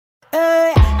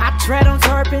tread on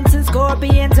serpents and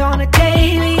scorpions on a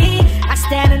daily. I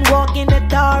stand and walk in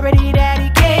authority that he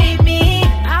gave me.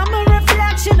 I'm a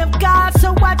reflection of God,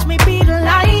 so watch me be the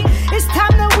light. It's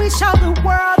time that we show the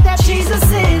world that Jesus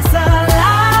is alive.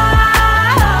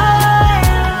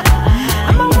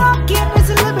 I'ma walk in his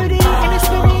liberty and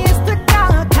experience the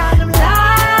God kind of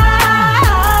life.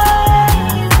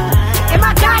 And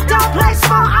my God don't play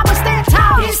small, I'ma stand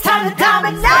tall. It's time to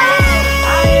dominate.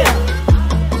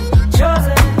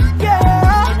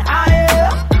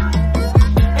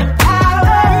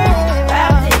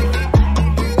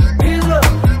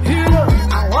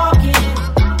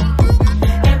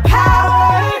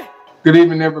 Good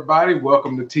evening, everybody.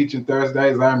 Welcome to Teaching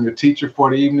Thursdays. I'm your teacher for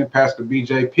the evening, Pastor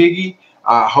BJ Piggy.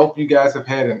 I hope you guys have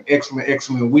had an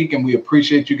excellent week, and we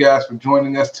appreciate you guys for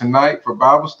joining us tonight for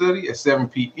Bible study at 7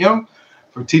 p.m.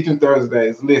 for Teaching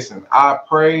Thursdays. Listen, I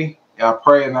pray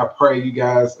you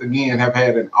guys, again, have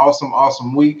had an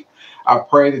awesome week. I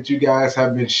pray that you guys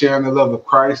have been sharing the love of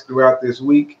Christ throughout this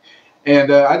week.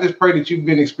 And I just pray that you've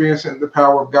been experiencing the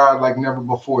power of God like never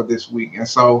before this week. And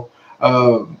so,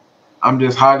 I'm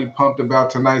just highly pumped about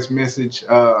tonight's message.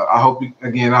 I don't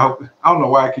know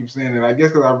why I keep saying it. I guess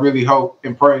because I really hope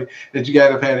and pray that you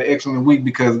guys have had an excellent week,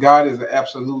 because God is an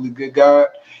absolutely good God.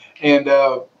 And,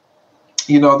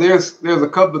 there's a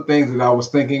couple of things that I was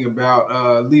thinking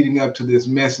about leading up to this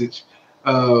message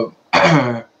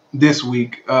this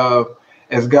week,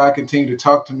 as God continued to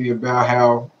talk to me about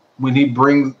how when he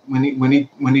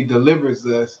delivers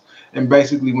us, and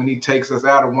basically when he takes us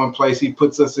out of one place, he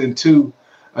puts us into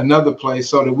another place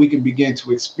so that we can begin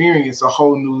to experience a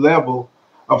whole new level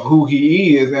of who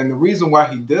he is. And the reason why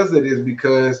he does it is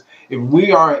because if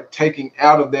we aren't taking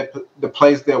out of the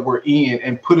place that we're in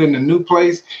and put in a new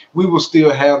place, we will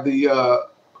still have the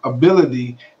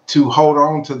ability to hold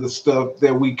on to the stuff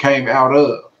that we came out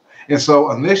of. And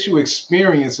so unless you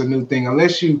experience a new thing,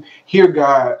 unless you hear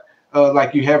God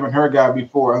like you haven't heard God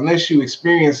before, unless you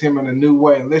experience him in a new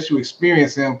way, unless you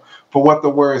experience him for what the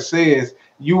word says,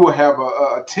 you will have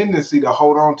a tendency to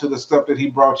hold on to the stuff that he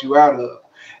brought you out of.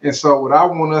 And so what I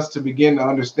want us to begin to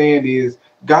understand is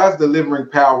God's delivering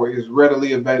power is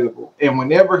readily available. And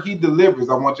whenever he delivers,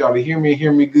 I want y'all to hear me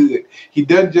good. He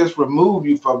doesn't just remove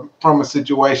you from a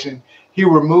situation. He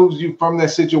removes you from that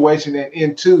situation and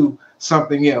into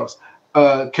something else.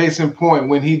 Case in point,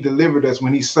 when he delivered us,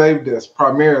 when he saved us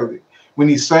primarily, when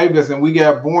he saved us and we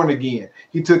got born again,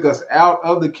 he took us out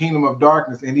of the kingdom of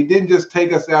darkness. And he didn't just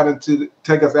take us out of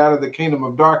the kingdom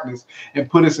of darkness and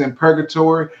put us in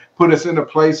purgatory, put us in a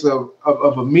place of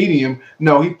a medium.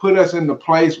 No, he put us in the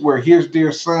place where his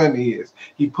dear son is.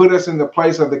 He put us in the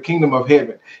place of the kingdom of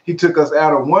heaven. He took us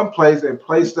out of one place and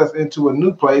placed us into a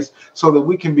new place so that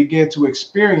we can begin to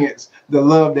experience the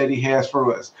love that he has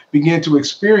for us, begin to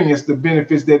experience the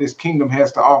benefits that his kingdom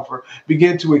has to offer,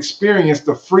 begin to experience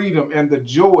the freedom and the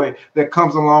joy that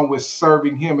comes along with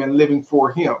serving him and living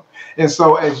for him. And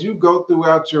so as you go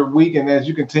throughout your week and as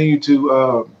you continue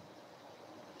to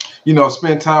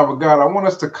spend time with God, I want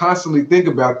us to constantly think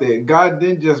about that. God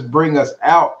didn't just bring us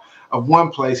out of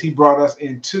one place, he brought us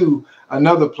into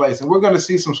another place. And we're going to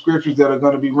see some scriptures that are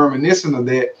going to be reminiscent of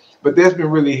that, but that's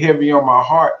been really heavy on my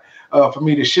heart for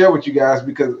me to share with you guys,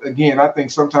 because again, I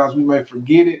think sometimes we may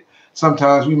forget it.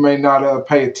 Sometimes we may not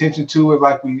pay attention to it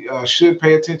like we should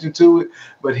pay attention to it.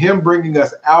 But him bringing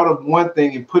us out of one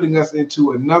thing and putting us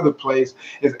into another place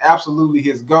is absolutely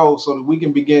his goal, so that we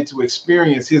can begin to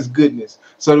experience his goodness,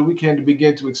 so that we can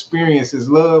begin to experience his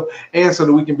love, and so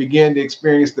that we can begin to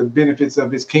experience the benefits of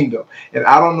his kingdom. And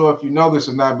I don't know if you know this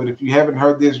or not, but if you haven't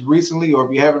heard this recently, or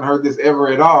if you haven't heard this ever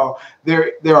at all,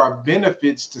 there are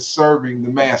benefits to serving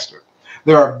the master.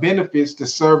 There are benefits to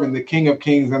serving the King of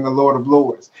Kings and the Lord of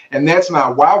Lords. And that's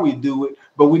not why we do it,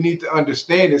 but we need to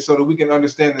understand it so that we can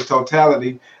understand the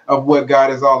totality of what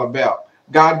God is all about.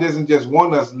 God doesn't just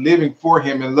want us living for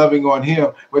him and loving on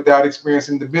him without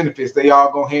experiencing the benefits. They all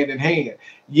go hand in hand.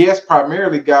 Yes,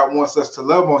 primarily God wants us to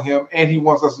love on him, and he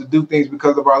wants us to do things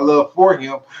because of our love for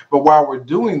him. But while we're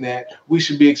doing that, we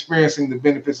should be experiencing the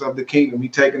benefits of the kingdom.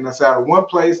 He's taking us out of one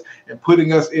place and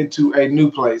putting us into a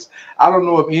new place. I don't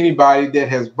know of anybody that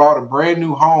has bought a brand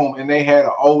new home and they had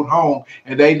an old home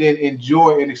and they didn't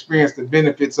enjoy and experience the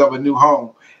benefits of a new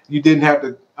home. You didn't have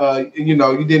to you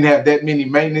didn't have that many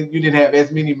maintenance. You didn't have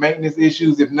as many maintenance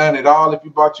issues, if none at all, if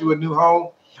you bought you a new home,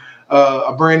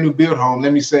 a brand new built home.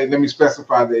 Let me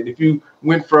specify that. If you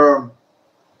went from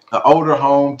an older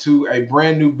home to a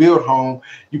brand new built home,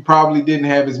 you probably didn't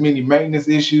have as many maintenance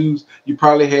issues. You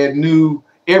probably had new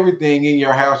everything in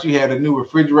your house. You had a new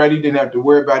refrigerator. You didn't have to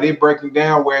worry about it breaking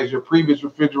down, whereas your previous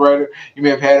refrigerator, you may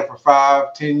have had it for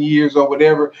 5, 10 years or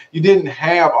whatever. You didn't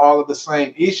have all of the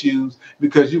same issues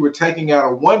because you were taking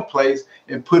out of one place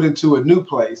and put into a new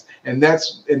place. And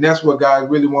that's what God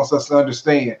really wants us to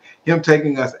understand. Him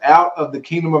taking us out of the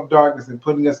kingdom of darkness and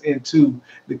putting us into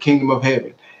the kingdom of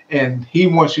heaven. And he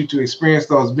wants you to experience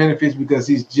those benefits because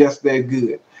he's just that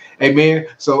good. Amen.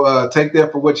 So take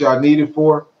that for what y'all need it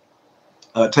for.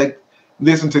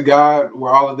 Listen to God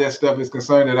where all of that stuff is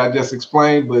concerned that I just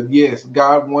explained. But yes,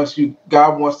 God wants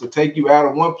to take you out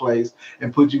of one place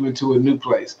and put you into a new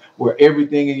place where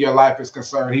everything in your life is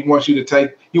concerned. He wants to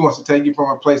take you from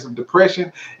a place of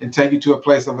depression and take you to a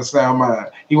place of a sound mind.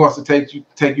 He wants to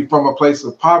take you from a place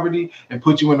of poverty and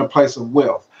put you in a place of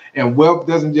wealth. And wealth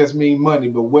doesn't just mean money,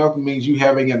 but wealth means you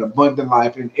having an abundant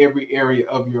life in every area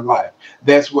of your life.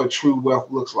 That's what true wealth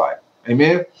looks like.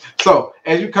 Amen. So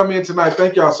as you come in tonight,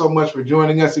 thank y'all so much for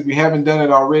joining us. If you haven't done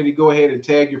it already, go ahead and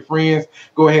tag your friends.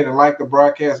 Go ahead and like the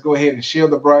broadcast. Go ahead and share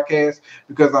the broadcast,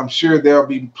 because I'm sure there'll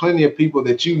be plenty of people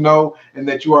that you know and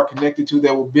that you are connected to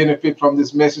that will benefit from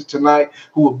this message tonight,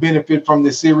 who will benefit from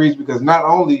this series, because not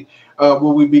only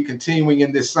will we be continuing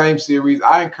in this same series,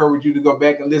 I encourage you to go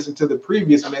back and listen to the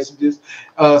previous messages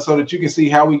so that you can see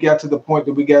how we got to the point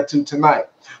that we got to tonight.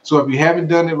 So if you haven't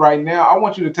done it right now, I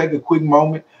want you to take a quick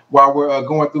moment while we're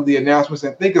going through the announcements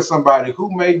and think of somebody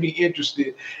who may be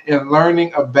interested in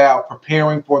learning about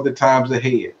preparing for the times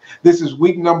ahead. This is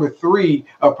week number 3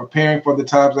 of preparing for the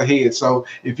times ahead. So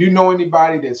if you know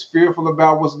anybody that's fearful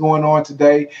about what's going on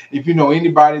today, if you know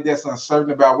anybody that's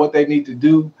uncertain about what they need to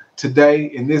do today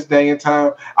in this day and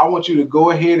time, I want you to go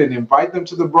ahead and invite them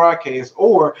to the broadcast.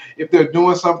 Or if they're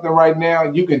doing something right now,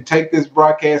 you can take this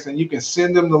broadcast and you can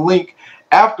send them the link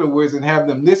afterwards and have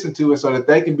them listen to it so that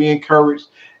they can be encouraged.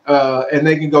 And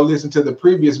they can go listen to the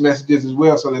previous messages as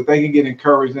well, so that they can get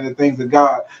encouraged in the things of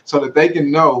God, so that they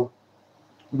can know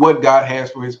what God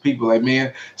has for his people.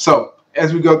 Amen. So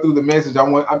as we go through the message,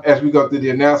 as we go through the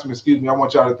announcement, I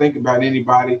want y'all to think about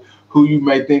anybody who you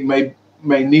may think may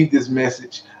need this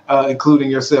message,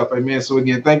 including yourself. Amen. So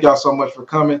again, thank y'all so much for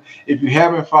coming. If you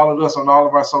haven't followed us on all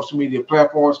of our social media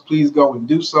platforms, please go and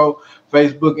do so.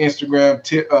 Facebook, Instagram,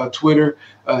 Twitter,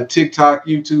 TikTok,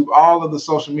 YouTube, all of the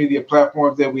social media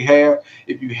platforms that we have.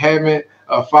 If you haven't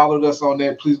followed us on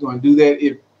that, please go and do that.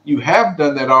 If you have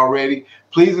done that already,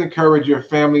 please encourage your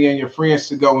family and your friends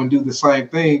to go and do the same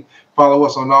thing. Follow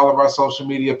us on all of our social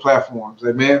media platforms.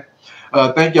 Amen.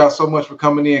 Thank y'all so much for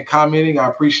coming in and commenting. I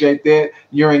appreciate that.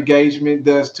 Your engagement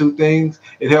does 2 things.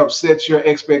 It helps set your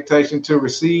expectation to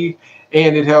receive,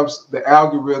 and it helps the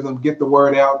algorithm get the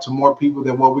word out to more people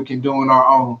than what we can do on our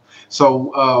own.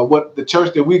 So what the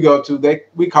church that we go to,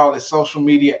 we call it social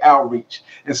media outreach.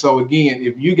 And so again,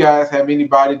 if you guys have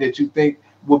anybody that you think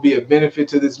will be a benefit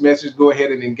to this message, go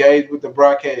ahead and engage with the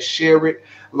broadcast, share it,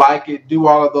 like it, do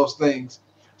all of those things,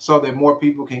 so that more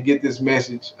people can get this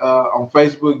message on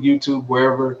Facebook, YouTube,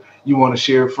 wherever you want to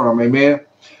share it from. Amen.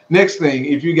 Next thing,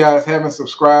 if you guys haven't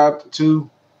subscribed to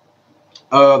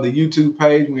the YouTube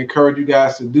page, we encourage you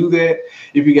guys to do that.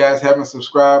 If you guys haven't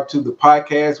subscribed to the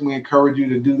podcast, we encourage you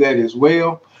to do that as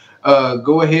well.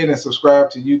 Go ahead and subscribe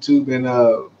to YouTube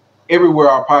and everywhere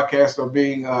our podcasts are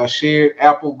being shared,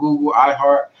 Apple, Google,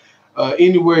 iHeart.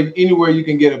 Anywhere you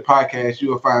can get a podcast, you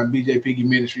will find BJ Piggy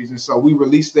Ministries. And so we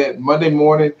release that Monday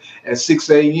morning at 6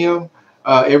 a.m.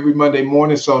 Every Monday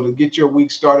morning. So to get your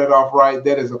week started off right,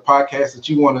 that is a podcast that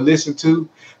you want to listen to.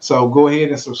 So go ahead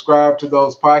and subscribe to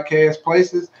those podcast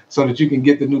places so that you can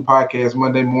get the new podcast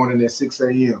Monday morning at 6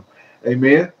 a.m.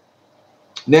 Amen.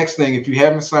 Next thing, if you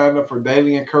haven't signed up for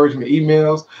daily encouragement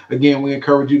emails, again, we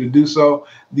encourage you to do so.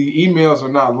 The emails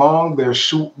are not long. They're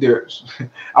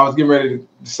I was getting ready to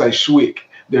say shwick.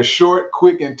 They're short,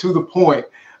 quick, and to the point.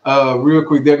 Real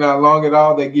quick. They're not long at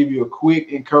all. They give you a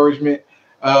quick encouragement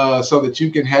so that you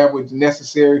can have what's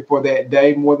necessary for that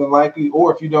day, more than likely.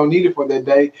 Or if you don't need it for that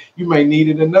day, you may need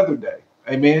it another day.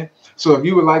 Amen. So if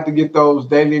you would like to get those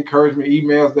daily encouragement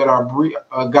emails that are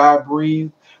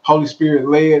God-breathed, Holy Spirit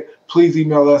led, please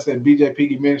email us at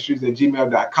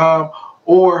bjpiggyministries@gmail.com,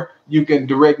 or you can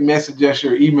direct message us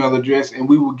your email address and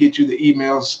we will get you the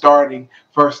emails starting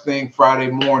first thing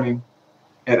Friday morning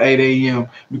at 8 a.m.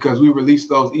 because we release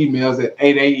those emails at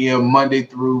 8 a.m. Monday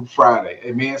through Friday.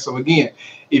 Amen. So again,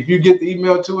 if you get the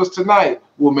email to us tonight,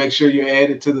 we'll make sure you're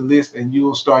added to the list and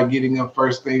you'll start getting them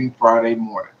first thing tomorrow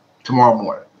morning.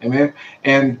 Amen.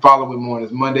 And following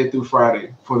mornings, Monday through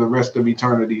Friday, for the rest of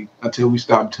eternity until we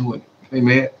stop doing it.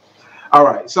 Amen. All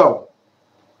right. So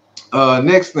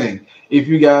next thing, if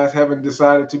you guys haven't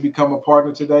decided to become a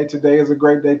partner today is a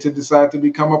great day to decide to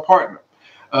become a partner.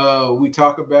 We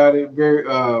talk about it very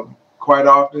quite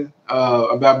often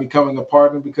about becoming a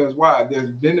partner, because why?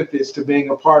 There's benefits to being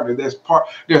a partner. There's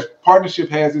partnership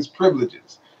has its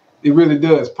privileges. It really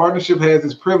does. Partnership has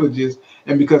its privileges,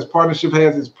 and because partnership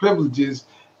has its privileges,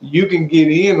 you can get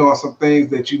in on some things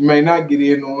that you may not get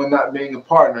in on not being a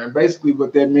partner. And basically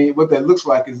what that looks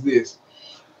like is this.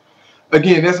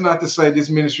 Again, that's not to say this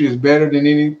ministry is better than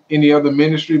any other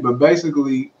ministry, but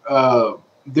basically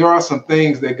there are some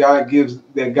things that God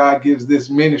gives this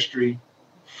ministry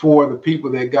for the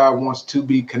people that God wants to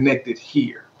be connected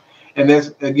here. And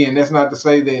that's not to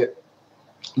say that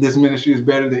this ministry is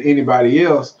better than anybody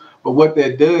else, but what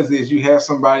that does is you have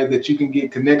somebody that you can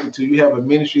get connected to. You have a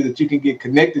ministry that you can get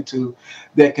connected to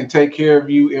that can take care of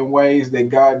you in ways that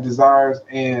God desires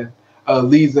and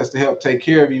leads us to help take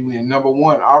care of you in. Number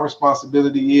one, our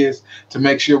responsibility is to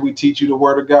make sure we teach you the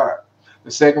word of God.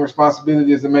 The second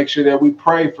responsibility is to make sure that we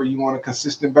pray for you on a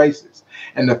consistent basis.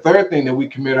 And the third thing that we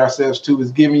commit ourselves to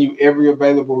is giving you every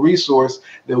available resource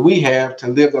that we have to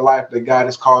live the life that God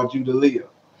has called you to live.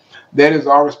 That is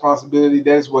our responsibility.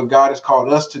 That is what God has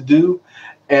called us to do.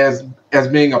 As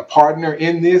being a partner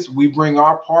in this, we bring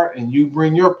our part and you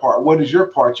bring your part. What is your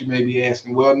part, you may be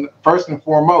asking? Well, first and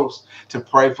foremost, to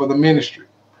pray for the ministry.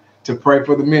 To pray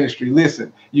for the ministry.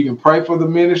 Listen, you can pray for the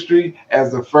ministry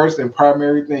as the first and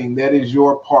primary thing. That is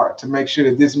your part, to make sure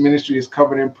that this ministry is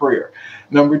covered in prayer.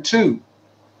 Number two,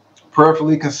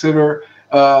 prayerfully consider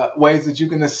ways that you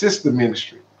can assist the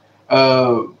ministry,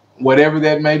 whatever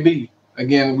that may be.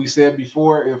 Again, we said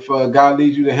before, if God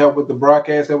leads you to help with the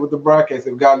broadcast, help with the broadcast.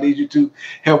 If God leads you to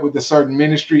help with a certain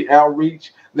ministry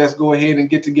outreach, let's go ahead and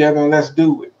get together and let's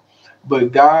do it.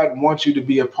 But God wants you to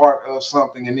be a part of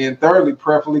something. And then thirdly,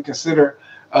 prayerfully consider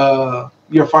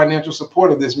your financial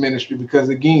support of this ministry, because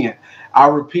again, I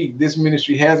repeat, this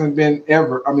ministry hasn't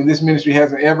ever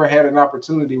had an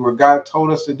opportunity where God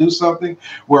told us to do something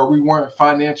where we weren't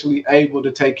financially able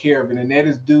to take care of it. And that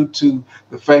is due to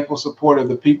the faithful support of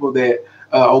the people that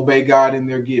obey God in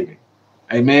their giving.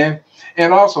 Amen.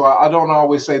 And also, I don't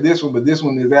always say this one, but this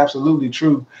one is absolutely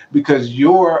true, because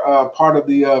your part of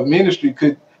the ministry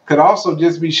could also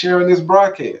just be sharing this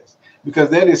broadcast, because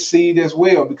that is seed as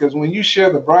well. Because when you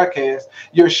share the broadcast,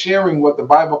 you're sharing what the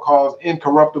Bible calls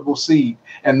incorruptible seed,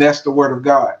 and that's the word of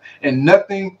God. And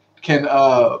nothing can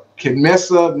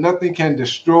mess up, nothing can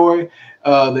destroy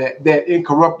that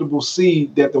incorruptible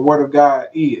seed that the word of God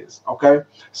is. Okay,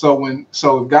 so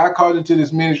if God called you to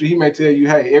this ministry, He may tell you,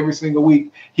 hey, every single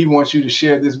week He wants you to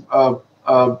share this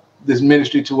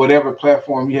ministry to whatever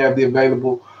platform you have the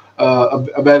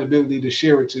availability to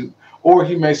share it to. Or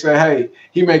He may say, hey,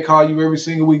 He may call you every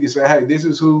single week and say, hey, this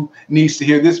is who needs to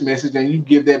hear this message. And you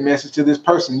give that message to this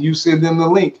person. You send them the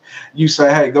link. You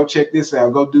say, hey, go check this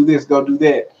out. Go do this. Go do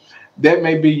that. That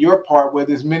may be your part where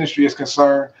this ministry is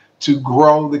concerned, to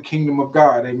grow the kingdom of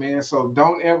God. Amen. So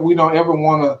we don't ever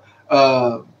want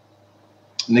to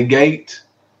negate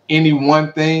any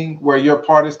one thing where your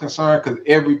part is concerned, because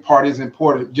every part is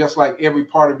important. Just like every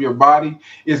part of your body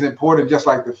is important, just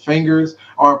like the fingers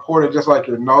are important, just like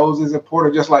your nose is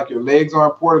important, just like your legs are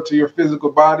important to your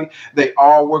physical body. They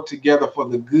all work together for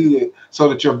the good so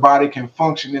that your body can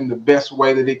function in the best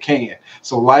way that it can.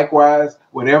 So likewise,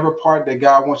 whatever part that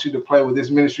God wants you to play with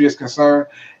this ministry is concerned,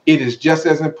 it is just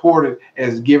as important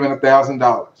as giving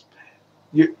 $1,000.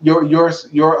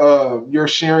 You're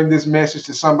sharing this message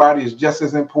to somebody is just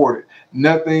as important.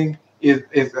 Nothing is,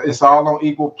 it's all on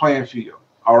equal playing field.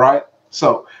 All right.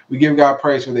 So we give God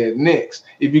praise for that. Next,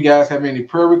 if you guys have any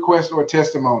prayer requests or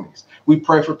testimonies, we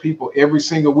pray for people every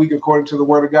single week according to the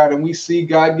word of God, and we see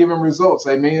God giving results.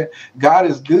 Amen. God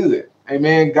is good.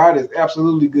 Amen. God is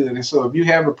absolutely good. And so if you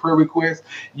have a prayer request,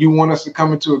 you want us to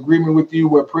come into agreement with you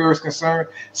where prayer is concerned,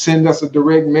 send us a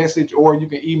direct message, or you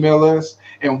can email us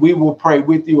and we will pray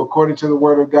with you according to the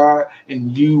word of God,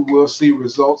 and you will see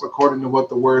results according to what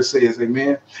the word says.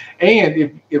 Amen.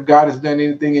 And if God has done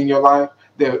anything in your life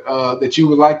that you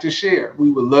would like to share, we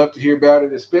would love to hear about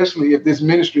it, especially if this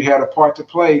ministry had a part to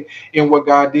play in what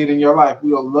God did in your life.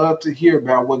 We would love to hear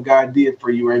about what God did for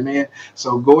you. Amen.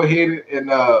 So go ahead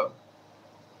and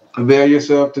avail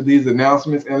yourself to these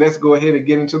announcements, and let's go ahead and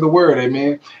get into the word.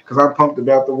 Amen. Because I'm pumped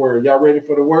about the word. Y'all ready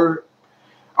for the word?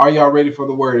 Are y'all ready for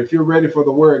the word? If you're ready for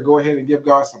the word, go ahead and give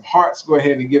God some hearts. Go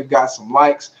ahead and give God some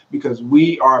likes, because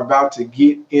we are about to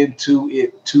get into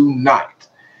it tonight.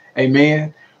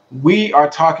 Amen. We are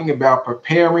talking about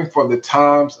preparing for the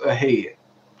times ahead.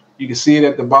 You can see it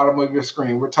at the bottom of your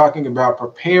screen. We're talking about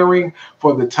preparing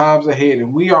for the times ahead,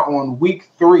 and we are on week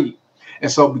 3.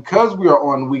 And so because we are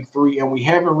on week 3 and we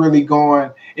haven't really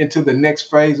gone into the next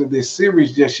phase of this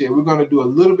series just yet, we're going to do a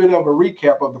little bit of a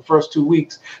recap of the first 2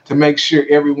 weeks to make sure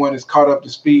everyone is caught up to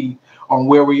speed on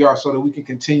where we are so that we can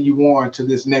continue on to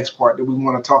this next part that we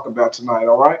want to talk about tonight.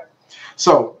 All right.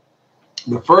 So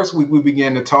the first week we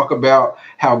began to talk about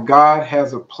how God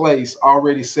has a place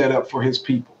already set up for his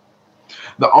people.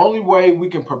 The only way we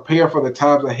can prepare for the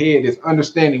times ahead is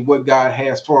understanding what God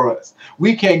has for us.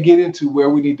 We can't get into where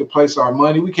we need to place our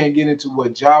money. We can't get into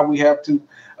what job we have to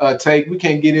take. We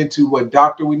can't get into what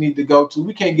doctor we need to go to.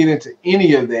 We can't get into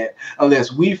any of that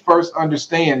unless we first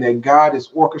understand that God is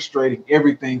orchestrating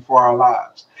everything for our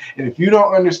lives. And if you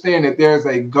don't understand that there's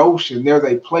a Goshen, there's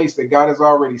a place that God has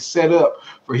already set up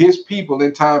for his people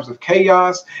in times of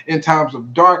chaos, in times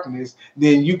of darkness,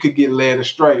 then you could get led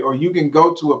astray, or you can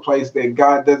go to a place that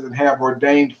God doesn't have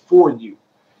ordained for you.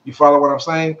 You follow what I'm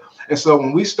saying? And so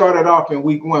when we started off in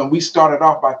week 1, we started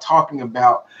off by talking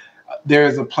about there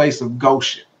is a place of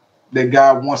Goshen that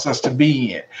God wants us to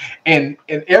be in. And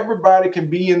everybody can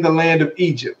be in the land of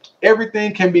Egypt.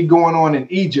 Everything can be going on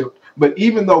in Egypt. But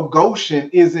even though Goshen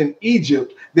is in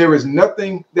Egypt, there is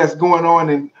nothing that's going on,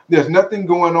 and there's nothing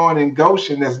going on in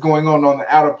Goshen that's going on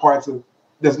the outer parts of,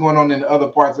 that's going on in the other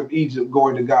parts of Egypt.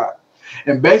 Glory to God.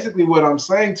 And basically what I'm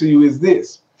saying to you is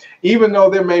this: even though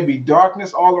there may be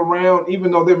darkness all around,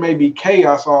 even though there may be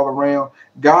chaos all around,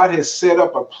 God has set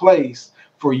up a place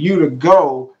for you to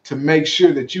go to make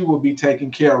sure that you will be taken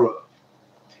care of.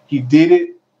 He did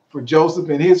it for Joseph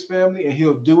and his family, and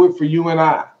he'll do it for you and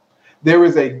I. There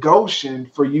is a Goshen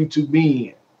for you to be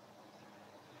in.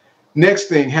 Next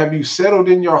thing, have you settled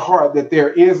in your heart that there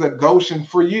is a Goshen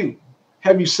for you?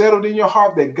 Have you settled in your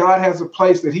heart that God has a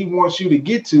place that he wants you to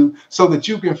get to so that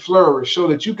you can flourish, so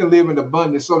that you can live in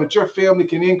abundance, so that your family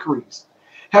can increase?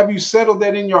 Have you settled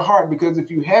that in your heart? Because if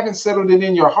you haven't settled it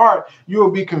in your heart, you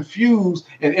will be confused.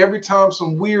 And every time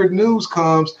some weird news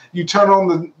comes, you turn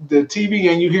on the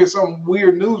TV and you hear some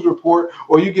weird news report,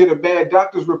 or you get a bad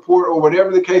doctor's report, or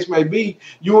whatever the case may be,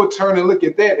 you will turn and look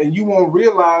at that, and you won't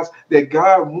realize that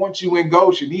God wants you in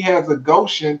Goshen. He has a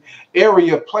Goshen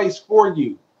area place for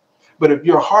you. But if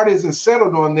your heart isn't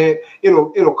settled on that,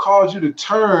 it'll cause you to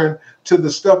turn to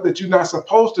the stuff that you're not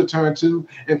supposed to turn to,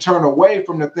 and turn away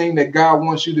from the thing that God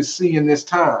wants you to see in this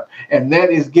time. And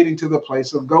that is getting to the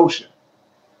place of Goshen.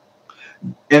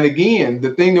 And again,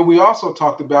 the thing that we also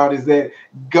talked about is that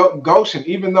Goshen,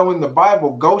 even though in the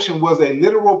Bible, Goshen was a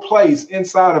literal place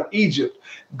inside of Egypt,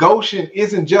 Goshen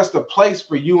isn't just a place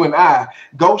for you and I.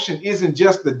 Goshen isn't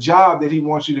just the job that he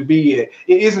wants you to be at.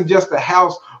 It isn't just the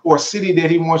house or city that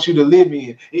he wants you to live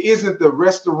in. It isn't the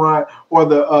restaurant or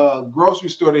the grocery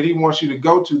store that he wants you to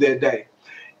go to that day.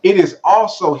 It is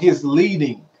also his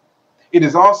leading. It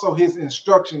is also his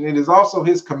instruction. It is also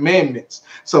his commandments.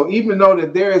 So even though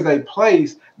that there is a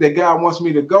place that God wants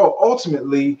me to go,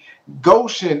 ultimately,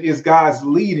 Goshen is God's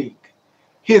leading,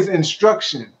 his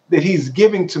instruction that he's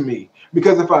giving to me.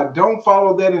 Because if I don't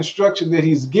follow that instruction that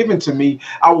he's given to me,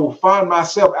 I will find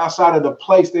myself outside of the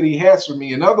place that he has for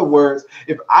me. In other words,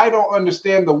 if I don't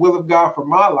understand the will of God for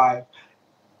my life,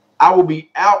 I will be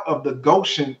out of the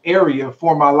Goshen area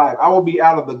for my life. I will be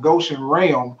out of the Goshen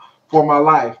realm for my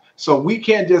life. So we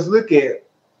can't just look at,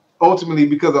 ultimately,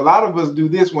 because a lot of us do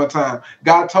this one time.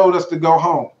 God told us to go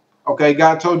home. Okay,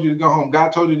 God told you to go home.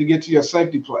 God told you to get to your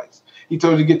safety place. He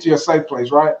told you to get to your safe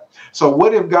place, right? So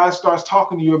what if God starts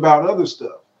talking to you about other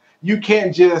stuff? You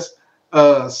can't just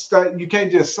you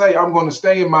can't just say, I'm going to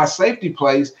stay in my safety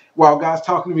place while God's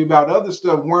talking to me about other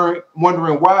stuff,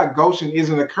 wondering why Goshen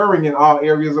isn't occurring in all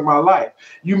areas of my life.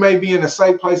 You may be in a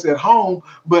safe place at home,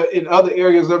 but in other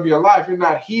areas of your life, you're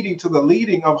not heeding to the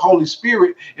leading of Holy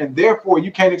Spirit, and therefore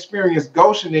you can't experience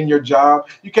Goshen in your job.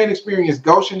 You can't experience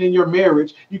Goshen in your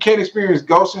marriage. You can't experience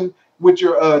Goshen with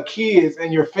your kids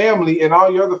and your family and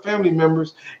all your other family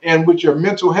members, and with your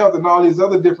mental health and all these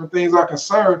other different things are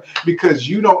concerned, because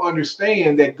you don't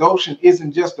understand that Goshen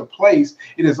isn't just a place,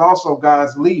 it is also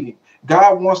God's leading.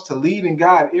 God wants to lead and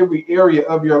guide every area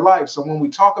of your life. So when we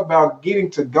talk about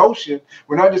getting to Goshen,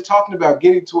 we're not just talking about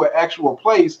getting to an actual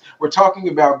place, we're talking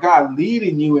about God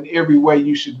leading you in every way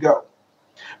you should go.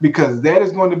 Because that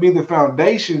is going to be the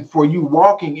foundation for you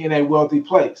walking in a wealthy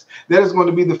place. That is going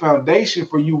to be the foundation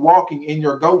for you walking in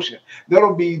your Goshen.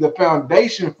 That'll be the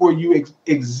foundation for you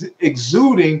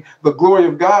exuding the glory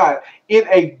of God in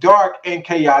a dark and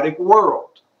chaotic world.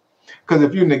 Because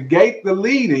if you negate the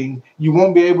leading, you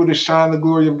won't be able to shine the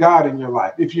glory of God in your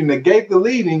life. If you negate the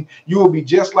leading, you will be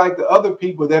just like the other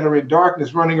people that are in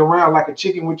darkness, running around like a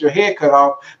chicken with your head cut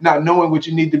off, not knowing what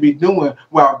you need to be doing,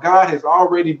 while God has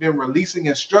already been releasing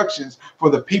instructions for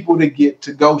the people to get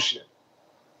to Goshen.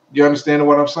 You understand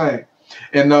what I'm saying?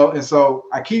 And no, and so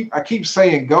I keep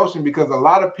saying Goshen because a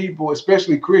lot of people,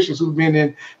 especially Christians who've been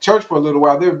in church for a little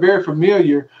while, they're very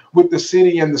familiar with the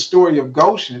city and the story of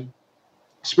Goshen,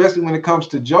 especially when it comes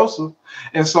to Joseph.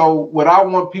 And so what I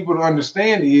want people to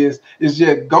understand is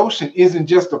that Goshen isn't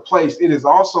just a place, it is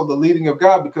also the leading of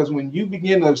God. Because when you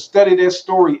begin to study their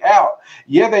story out,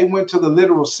 yeah, they went to the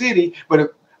literal city,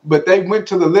 but they went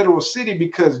to the literal city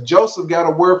because Joseph got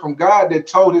a word from God that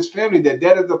told his family that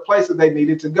is the place that they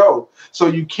needed to go. So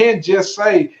you can't just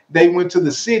say they went to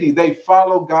the city. They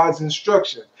follow God's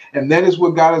instruction. And that is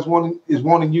what God is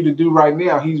wanting you to do right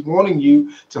now. He's wanting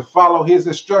you to follow his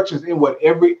instructions in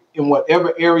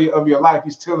whatever area of your life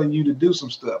he's telling you to do some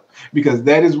stuff, because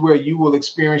that is where you will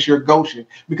experience your Goshen.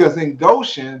 Because in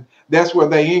Goshen, that's where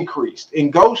they increased. In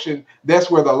Goshen,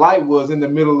 that's where the light was in the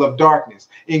middle of darkness.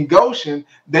 In Goshen,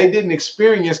 they didn't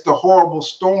experience the horrible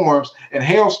storms and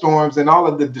hailstorms and all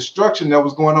of the destruction that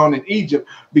was going on in Egypt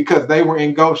because they were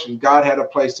in Goshen. God had a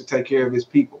place to take care of his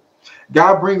people.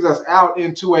 God brings us out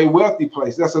into a wealthy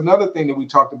place. That's another thing that we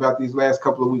talked about these last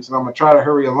couple of weeks, and I'm going to try to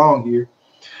hurry along here.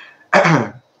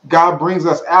 God brings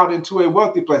us out into a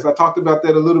wealthy place. I talked about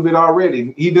that a little bit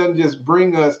already. He doesn't just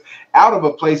bring us out of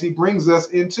a place, he brings us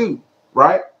into,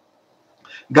 right?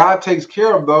 God takes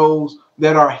care of those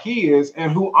that are his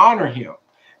and who honor him.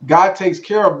 God takes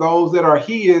care of those that are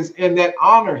his and that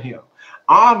honor him.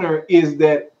 Honor is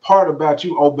that part about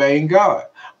you obeying God.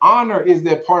 Honor is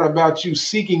that part about you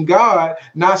seeking God,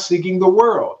 not seeking the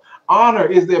world. Honor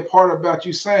is that part about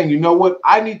you saying, you know what,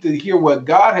 I need to hear what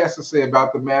God has to say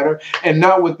about the matter and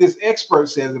not what this expert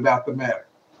says about the matter.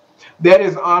 That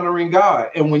is honoring God.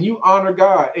 And when you honor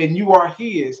God and you are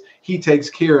his, he takes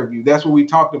care of you. That's what we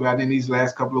talked about in these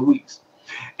last couple of weeks.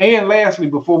 And lastly,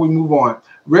 before we move on,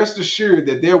 rest assured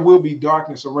that there will be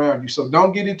darkness around you. So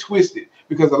don't get it twisted,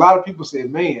 because a lot of people say,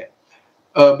 man,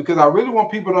 because I really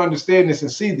want people to understand this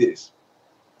and see this,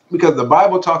 because the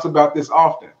Bible talks about this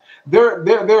often.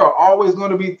 There are always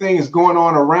going to be things going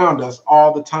on around us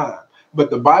all the time. But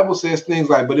the Bible says things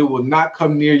like, but it will not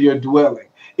come near your dwelling.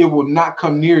 It will not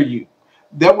come near you.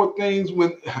 There were things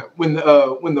when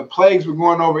the plagues were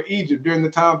going over Egypt during the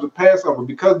times of Passover,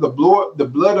 because the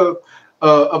blood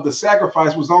of the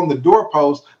sacrifice was on the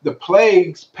doorpost. The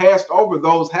plagues passed over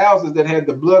those houses that had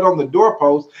the blood on the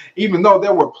doorpost, even though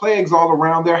there were plagues all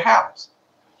around their house.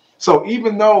 So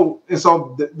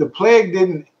the plague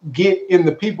didn't get in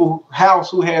the people's house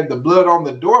who had the blood on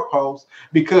the doorpost,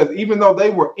 because even though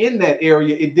they were in that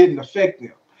area, it didn't affect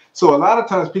them. So a lot of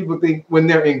times people think when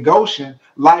they're in Goshen,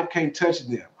 life can't touch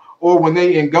them, or when they're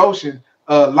in Goshen,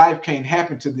 life can't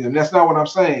happen to them. That's not what I'm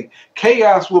saying.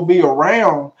 Chaos will be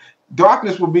around.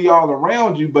 Darkness will be all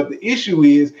around you, but the issue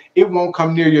is it won't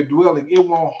come near your dwelling. It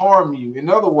won't harm you. In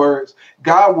other words,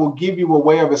 God will give you a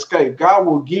way of escape. God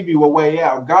will give you a way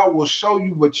out. God will show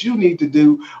you what you need to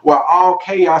do while all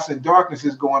chaos and darkness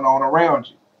is going on around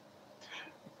you.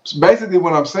 So basically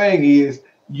what I'm saying is,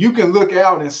 you can look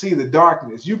out and see the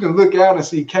darkness. You can look out and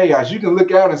see chaos. You can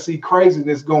look out and see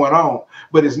craziness going on,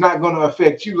 but it's not going to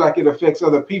affect you like it affects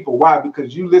other people. Why?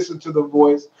 Because you listen to the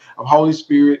voice of Holy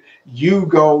Spirit. You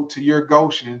go to your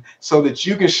Goshen so that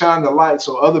you can shine the light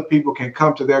so other people can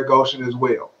come to their Goshen as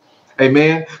well.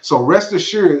 Amen. So rest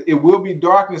assured, it will be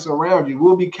darkness around you. It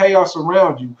will be chaos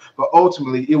around you, but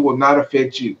ultimately it will not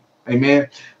affect you. Amen.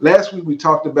 Last week we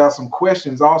talked about some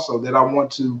questions also that I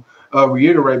want to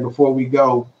reiterate before we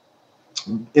go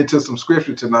into some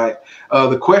scripture tonight.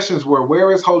 The questions were,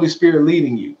 where is Holy Spirit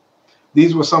leading you?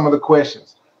 These were some of the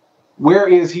questions. Where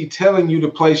is he telling you to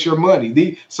place your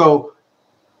money? So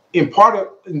in part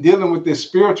of dealing with this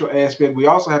spiritual aspect, we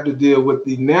also have to deal with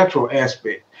the natural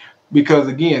aspect, because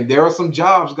again, there are some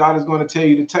jobs God is going to tell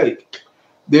you to take.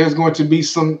 There's going to be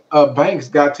some banks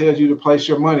God tells you to place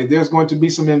your money. There's going to be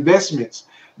some investments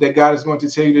that God is going to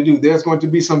tell you to do. There's going to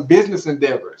be some business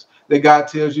endeavors that God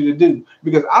tells you to do.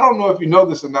 Because I don't know if you know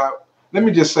this or not. Let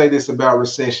me just say this about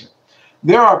recession.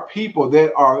 There are people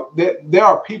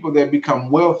that become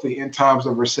wealthy in times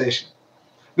of recession.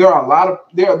 There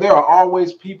are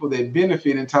always people that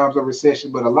benefit in times of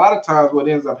recession, but a lot of times what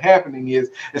ends up happening is,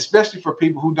 especially for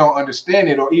people who don't understand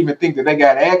it or even think that they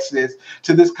got access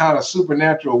to this kind of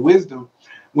supernatural wisdom,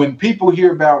 when people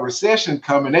hear about recession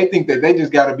coming, they think that they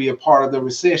just got to be a part of the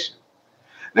recession.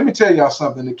 Let me tell y'all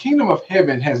something. The kingdom of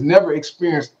heaven has never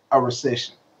experienced a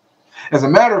recession. As a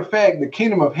matter of fact, the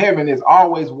kingdom of heaven is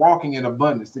always walking in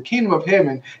abundance. The kingdom of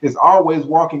heaven is always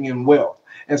walking in wealth.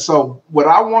 And so what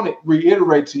I want to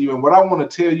reiterate to you and what I want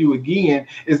to tell you again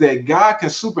is that God can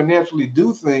supernaturally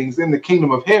do things in the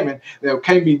kingdom of heaven that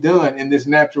can't be done in this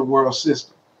natural world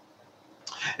system.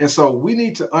 And so we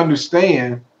need to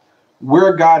understand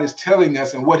where God is telling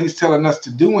us and what he's telling us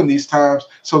to do in these times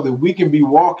so that we can be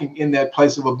walking in that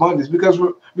place of abundance.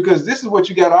 Because this is what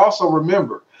you got to also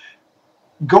remember.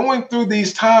 Going through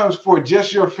these times for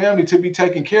just your family to be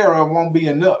taken care of won't be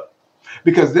enough.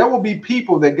 Because there will be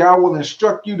people that God will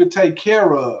instruct you to take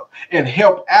care of and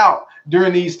help out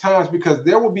during these times, because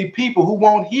there will be people who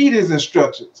won't heed his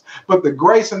instructions. But the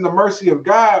grace and the mercy of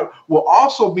God will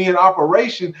also be in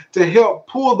operation to help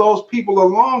pull those people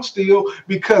along still,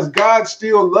 because God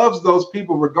still loves those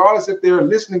people regardless if they're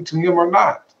listening to him or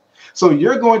not. So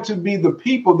you're going to be the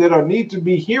people that are need to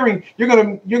be hearing. You're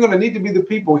going to need to be the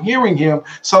people hearing him,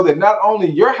 so that not only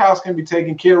your house can be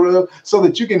taken care of, so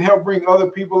that you can help bring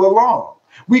other people along.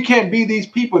 We can't be these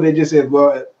people that just said,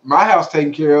 well, my house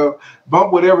taken care of,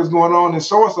 bump whatever's going on in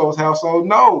so-and-so's household.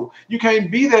 No, you can't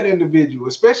be that individual,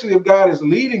 especially if God is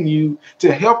leading you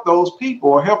to help those people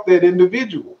or help that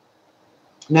individual.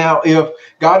 Now, if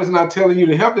God is not telling you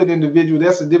to help that individual,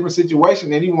 that's a different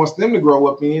situation and he wants them to grow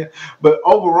up in. But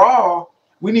overall,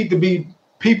 we need to be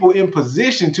people in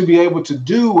position to be able to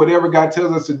do whatever God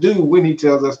tells us to do when he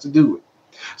tells us to do it.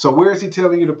 So where is he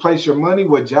telling you to place your money?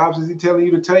 What jobs is he telling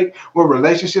you to take? What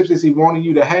relationships is he wanting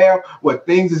you to have? What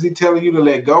things is he telling you to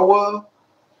let go of?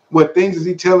 What things is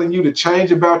he telling you to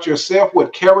change about yourself?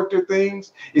 What character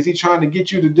things is he trying to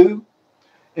get you to do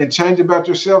and change about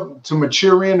yourself, to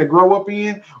mature in, to grow up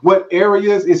in? What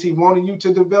areas is he wanting you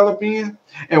to develop in?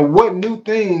 And what new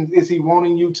things is he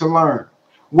wanting you to learn?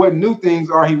 What new things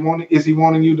is he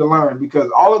wanting you to learn?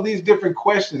 Because all of these different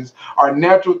questions are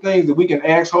natural things that we can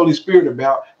ask Holy Spirit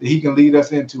about, that he can lead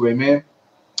us into. Amen.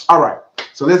 All right.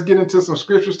 So let's get into some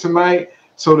scriptures tonight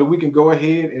so that we can go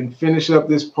ahead and finish up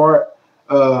this part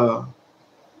 3 of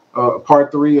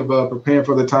preparing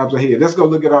for the times ahead. Let's go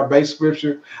look at our base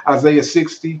scripture, Isaiah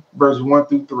 60, verse 1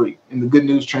 through 3 in the Good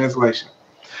News Translation.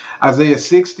 Isaiah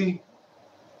 60,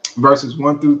 verses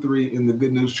 1 through 3 in the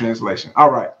Good News Translation.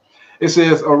 All right. It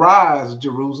says, "Arise,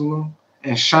 Jerusalem,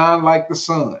 and shine like the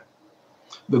sun.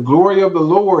 The glory of the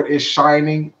Lord is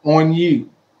shining on you.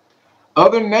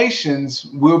 Other nations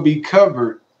will be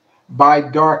covered by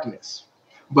darkness,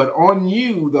 but on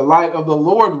you the light of the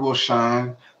Lord will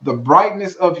shine. The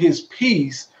brightness of his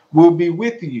peace will be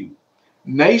with you.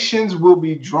 Nations will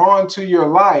be drawn to your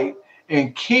light,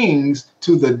 and kings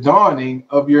to the dawning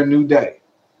of your new day."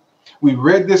 We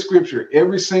read this scripture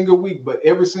every single week, but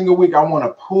every single week I want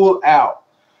to pull out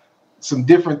some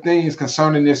different things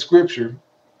concerning this scripture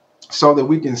so that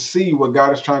we can see what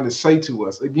God is trying to say to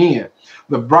us. Again,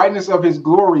 the brightness of his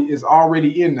glory is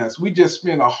already in us. We just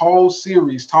spent a whole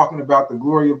series talking about the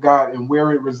glory of God and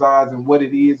where it resides and what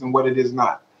it is and what it is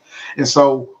not. And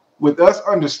so with us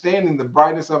understanding the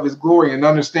brightness of his glory and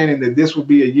understanding that this will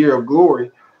be a year of glory,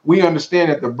 we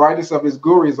understand that the brightness of his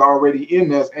glory is already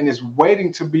in us and is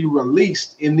waiting to be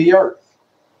released in the earth.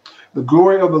 The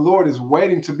glory of the Lord is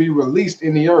waiting to be released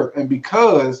in the earth. And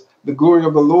because the glory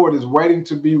of the Lord is waiting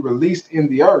to be released in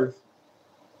the earth,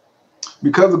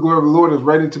 because the glory of the Lord is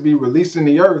ready to be released in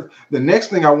the earth, the next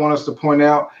thing I want us to point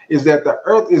out is that the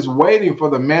earth is waiting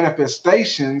for the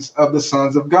manifestations of the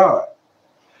sons of God.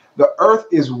 The earth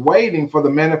is waiting for the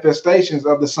manifestations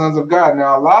of the sons of God.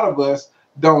 Now, a lot of us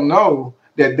don't know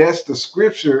that that's the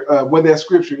scripture, what that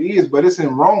scripture is, but it's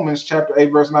in Romans chapter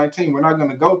 8, verse 19. We're not going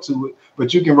to go to it,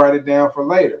 but you can write it down for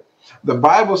later. The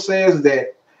Bible says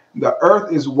that the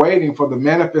earth is waiting for the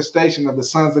manifestation of the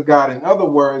sons of God. In other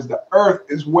words, the earth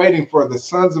is waiting for the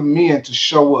sons of men to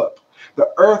show up. The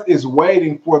earth is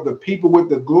waiting for the people with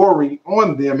the glory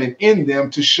on them and in them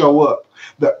to show up.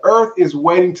 The earth is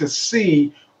waiting to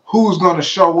see who's going to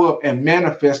show up and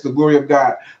manifest the glory of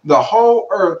God. The whole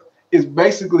earth is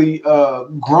basically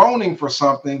groaning for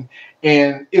something,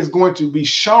 and is going to be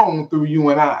shown through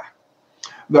you and I.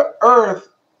 The earth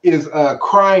is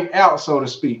crying out, so to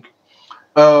speak,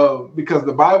 because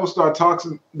the Bible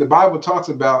talks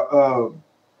about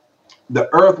the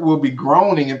earth will be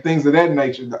groaning and things of that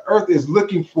nature. The earth is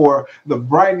looking for the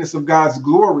brightness of God's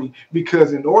glory,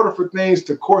 because in order for things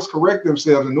to course correct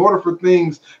themselves, in order for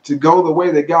things to go the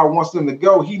way that God wants them to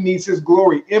go, he needs his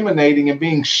glory emanating and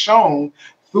being shown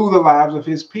through the lives of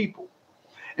his people.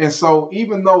 And so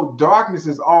even though darkness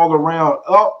is all around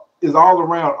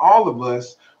all of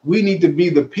us, we need to be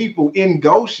the people in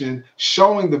Goshen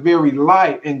showing the very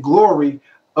light and glory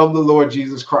of the Lord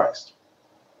Jesus Christ.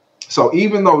 So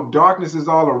even though darkness is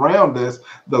all around us,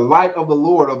 the light of the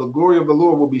Lord, or the glory of the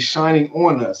Lord, will be shining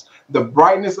on us. The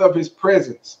brightness of his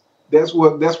presence, that's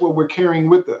what we're carrying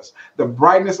with us. The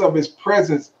brightness of his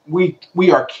presence, we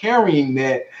are carrying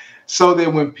that, so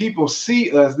that when people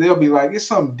see us, they'll be like, it's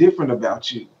something different about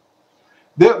you.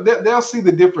 They'll see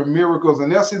the different miracles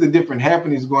and they'll see the different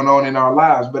happenings going on in our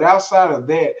lives. But outside of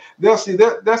that, they'll see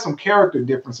that there's some character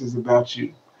differences about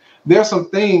you. There's some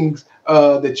things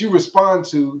that you respond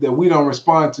to that we don't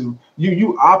respond to.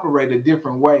 You operate a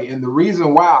different way. And the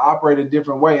reason why I operate a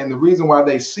different way and the reason why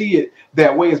they see it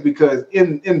that way is because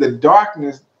in the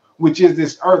darkness, which is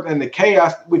this earth, and the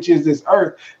chaos, which is this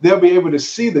earth, they'll be able to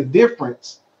see the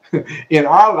difference in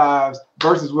our lives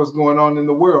versus what's going on in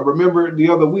the world. Remember the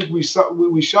other week we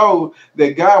showed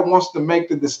that God wants to make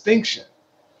the distinction.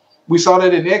 We saw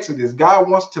that in Exodus. God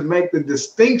wants to make the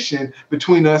distinction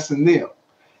between us and them.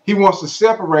 He wants to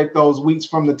separate those wheats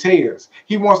from the tares.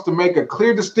 He wants to make a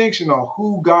clear distinction on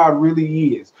who God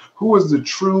really is, who is the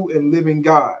true and living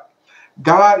God.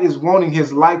 God is wanting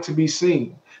his light to be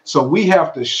seen. So we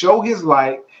have to show his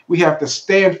light, we have to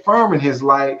stand firm in his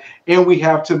light, and we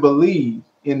have to believe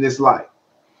in this light.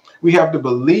 We have to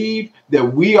believe that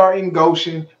we are in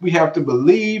Goshen. We have to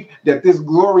believe that this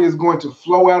glory is going to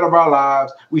flow out of our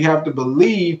lives. We have to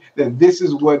believe that this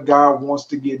is what God wants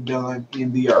to get done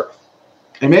in the earth.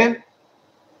 Amen.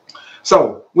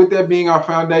 So with that being our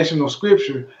foundational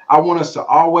scripture, I want us to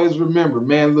always remember,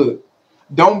 man, look,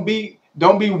 don't be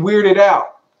weirded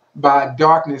out by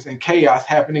darkness and chaos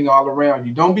happening all around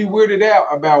you. Don't be weirded out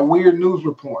about weird news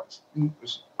reports.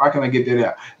 Why can I get that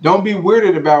out? Don't be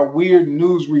weirded about weird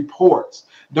news reports.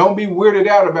 Don't be weirded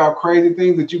out about crazy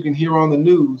things that you can hear on the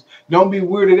news. Don't be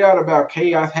weirded out about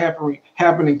chaos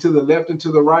happening to the left and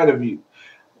to the right of you.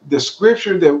 The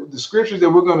scriptures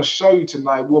that we're going to show you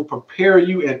tonight will prepare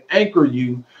you and anchor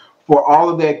you for all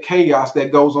of that chaos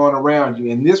that goes on around you.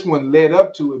 And this one led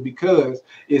up to it because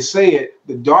it said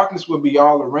the darkness will be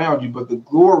all around you, but the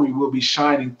glory will be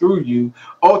shining through you,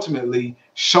 ultimately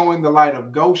showing the light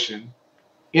of Goshen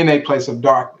in a place of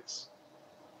darkness.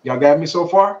 Y'all got me so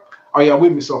far? Are y'all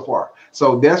with me so far?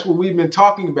 So that's what we've been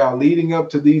talking about leading up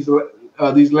to these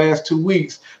last 2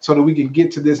 weeks so that we can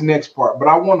get to this next part. But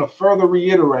I want to further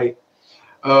reiterate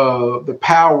the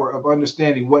power of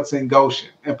understanding what's in Goshen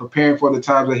and preparing for the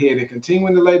times ahead and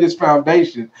continuing to lay this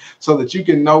foundation so that you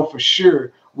can know for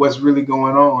sure what's really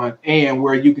going on and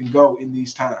where you can go in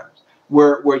these times,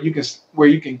 where you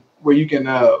can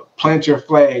plant your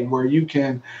flag, where you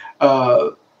can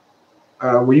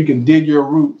dig your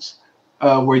roots,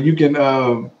 where you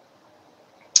can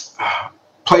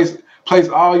place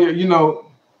all your,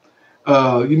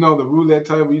 the roulette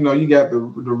table, you got the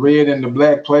red and the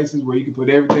black places where you can put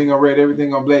everything on red,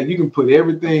 everything on black. You can put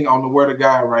everything on the word of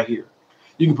God right here.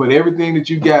 You can put everything that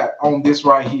you got on this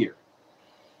right here.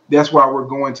 That's why we're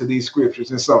going to these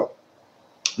scriptures. And so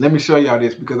let me show y'all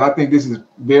this because I think this is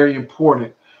very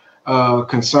important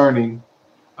concerning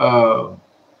God's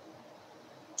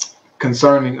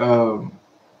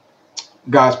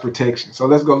protection. So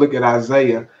let's go look at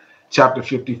Isaiah chapter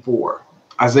 54.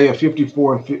 Isaiah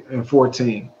 54 and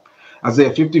 14.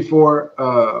 Isaiah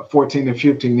 54, 14 and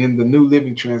 15 in the New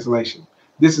Living Translation.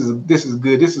 This is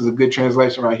good. This is a good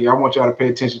translation right here. I want y'all to pay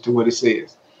attention to what it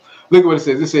says. Look at what it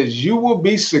says. It says, you will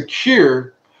be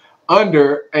secure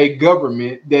under a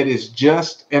government that is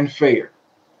just and fair.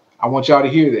 I want y'all to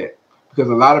hear that because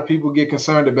a lot of people get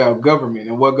concerned about government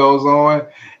and what goes on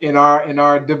in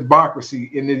our democracy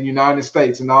in the United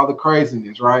States and all the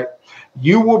craziness, right?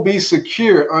 You will be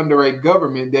secure under a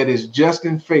government that is just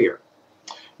and fair.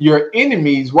 Your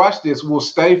enemies, watch this, will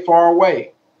stay far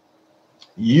away.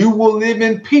 You will live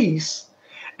in peace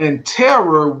and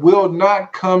terror will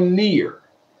not come near.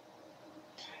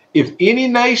 If any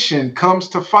nation comes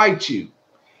to fight you,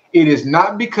 it is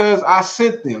not because I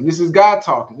sent them. This is God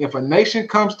talking. If a nation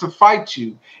comes to fight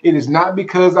you, it is not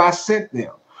because I sent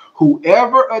them.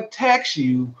 Whoever attacks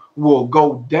you will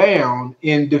go down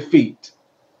in defeat.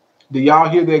 Do y'all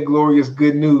hear that glorious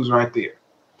good news right there?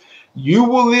 You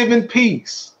will live in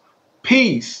peace.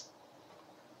 Peace.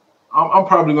 I'm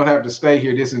probably going to have to stay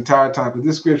here this entire time because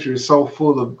this scripture is so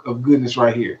full of goodness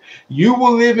right here. You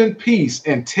will live in peace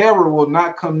and terror will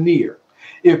not come near.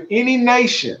 If any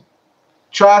nation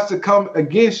tries to come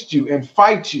against you and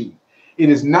fight you, it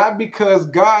is not because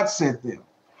God sent them.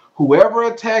 Whoever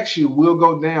attacks you will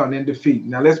go down in defeat.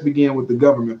 Now let's begin with the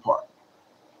government part.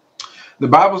 The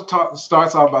Bible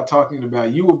starts off by talking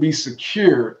about you will be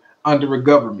secure under a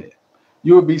government.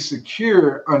 You will be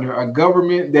secure under a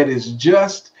government that is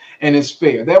just and is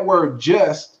fair. That word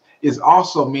just is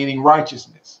also meaning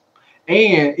righteousness,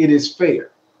 and it is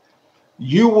fair.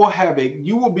 You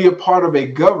will be a part of a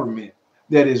government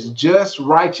that is just,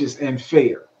 righteous, and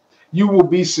fair. You will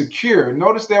be secure.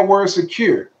 Notice that word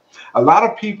secure. A lot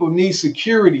of people need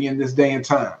security in this day and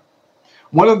time.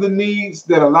 One of the needs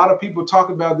that a lot of people talk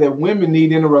about that women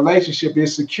need in a relationship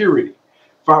is security.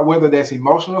 whether that's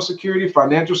emotional security,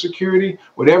 financial security,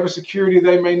 whatever security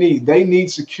they may need. They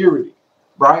need security,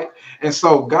 right? And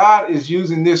so God is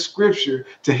using this scripture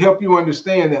to help you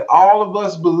understand that all of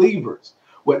us believers,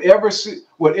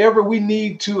 whatever we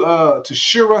need to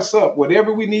shore us up,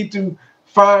 whatever we need to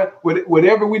find,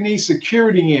 whatever we need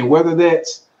security in, whether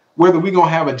we're going to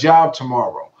have a job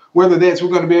tomorrow, whether that's we're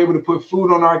going to be able to put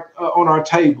food on our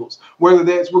tables, whether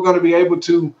that's we're going to be able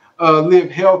to live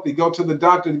healthy, go to the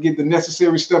doctor to get the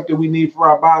necessary stuff that we need for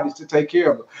our bodies to take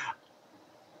care of it.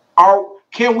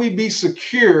 Can we be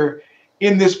secure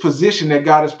in this position that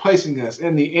God is placing us?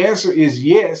 And the answer is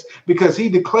yes, because he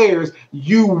declares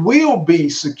you will be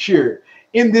secure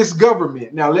in this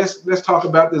government. Now let's talk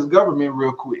about this government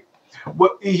real quick.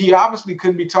 But he obviously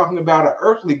couldn't be talking about an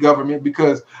earthly government,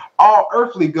 because all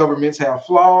earthly governments have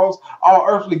flaws. All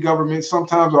earthly governments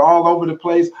sometimes are all over the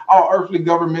place. All earthly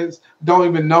governments don't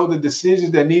even know the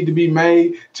decisions that need to be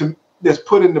made that's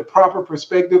put in the proper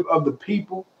perspective of the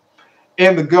people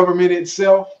and the government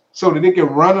itself, so that it can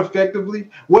run effectively.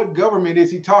 What government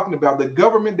is he talking about? The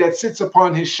government that sits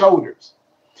upon his shoulders.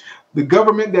 The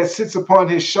government that sits upon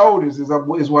his shoulders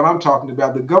is what I'm talking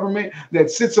about. The government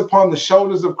that sits upon the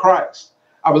shoulders of Christ.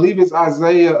 I believe it's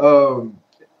Isaiah.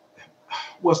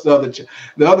 What's the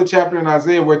other chapter in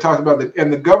Isaiah where it talks about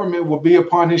and the government will be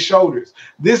upon his shoulders.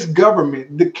 This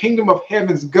government, the kingdom of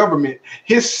heaven's government,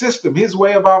 his system, his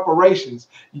way of operations,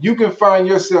 you can find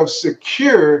yourself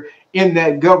secure in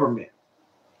that government.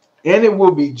 And it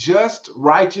will be just,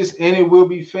 righteous, and it will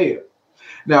be fair.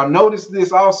 Now, notice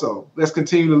this also. Let's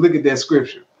continue to look at that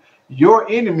scripture. Your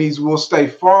enemies will stay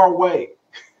far away.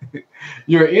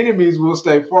 Your enemies will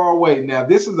stay far away. Now,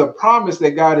 this is a promise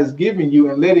that God is giving you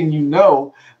and letting you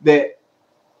know that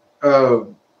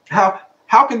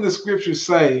how can the scripture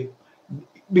say,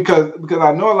 because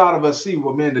I know a lot of us see,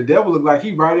 well, man, the devil look like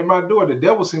he right in my door. The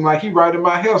devil seem like he right in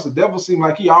my house. The devil seem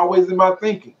like he always in my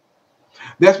thinking.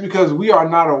 That's because we are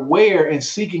not aware and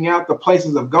seeking out the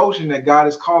places of Goshen that God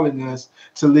is calling us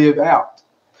to live out.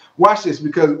 Watch this,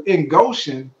 because in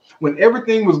Goshen, when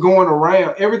everything was going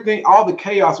around, all the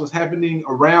chaos was happening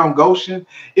around Goshen,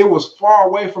 it was far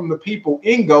away from the people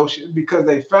in Goshen because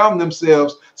they found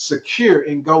themselves secure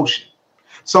in Goshen.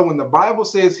 So when the Bible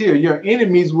says here, your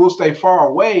enemies will stay far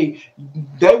away,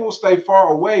 they will stay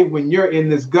far away when you're in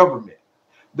this government.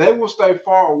 They will stay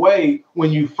far away when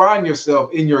you find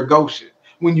yourself in your Goshen.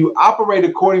 When you operate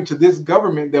according to this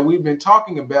government that we've been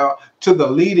talking about, to the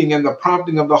leading and the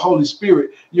prompting of the Holy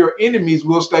Spirit, your enemies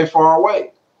will stay far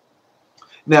away.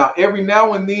 Now, every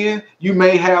now and then, you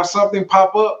may have something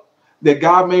pop up that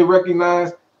God may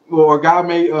recognize, or God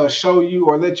may show you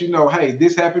or let you know, hey,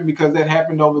 this happened because that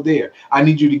happened over there. I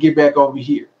need you to get back over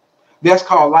here. That's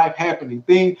called life happening.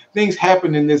 Things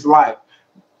happen in this life.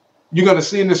 You're going to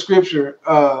see in the scripture,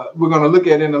 we're going to look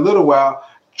at in a little while,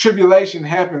 tribulation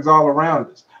happens all around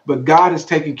us, but God is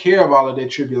taking care of all of that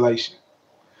tribulation.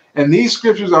 And these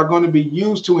scriptures are going to be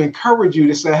used to encourage you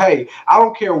to say, hey, I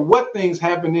don't care what things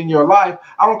happen in your life.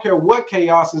 I don't care what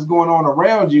chaos is going on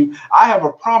around you. I have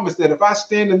a promise that if I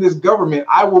stand in this government,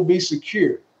 I will be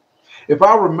secure. If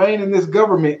I remain in this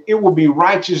government, it will be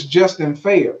righteous, just, and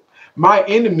fair. My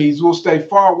enemies will stay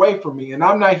far away from me, and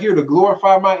I'm not here to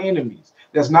glorify my enemies.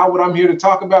 That's not what I'm here to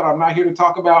talk about. I'm not here to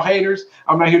talk about haters.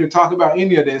 I'm not here to talk about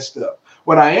any of that stuff.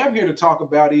 What I am here to talk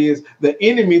about is the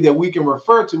enemy that we can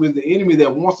refer to is the enemy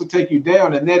that wants to take you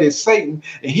down, and that is Satan.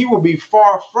 And he will be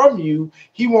far from you.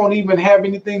 He won't even have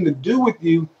anything to do with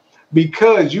you,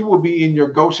 because you will be in your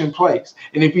Goshen place.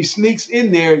 And if he sneaks in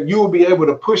there, you will be able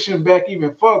to push him back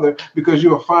even further, because you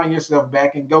will find yourself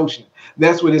back in Goshen.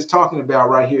 That's what it's talking about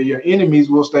right here. Your enemies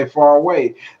will stay far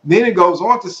away. Then it goes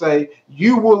on to say,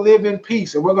 you will live in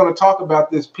peace. And we're going to talk about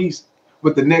this peace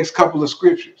with the next couple of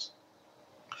scriptures.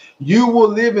 You will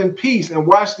live in peace. And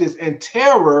watch this. And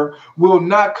terror will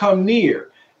not come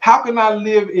near. How can I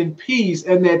live in peace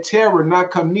and that terror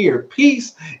not come near?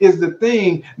 Peace is the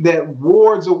thing that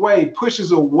wards away,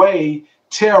 pushes away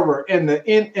terror and the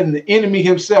enemy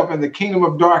himself and the kingdom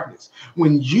of darkness.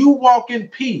 When you walk in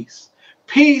peace,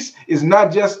 peace is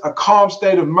not just a calm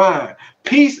state of mind.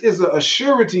 Peace is a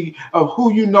surety of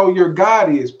who you know your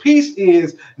God is. Peace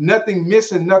is nothing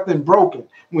missing, nothing broken.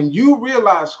 When you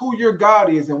realize who your God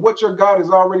is and what your God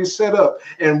has already set up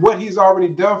and what he's already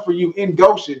done for you in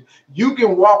Goshen, you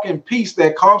can walk in peace,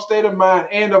 that calm state of mind,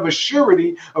 and of a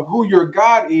surety of who your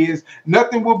God is.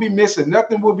 Nothing will be missing,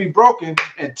 nothing will be broken,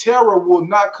 and terror will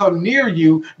not come near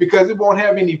you, because it won't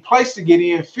have any place to get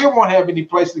in. Fear won't have any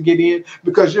place to get in,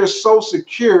 because you're so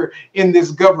secure in this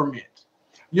government.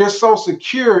 You're so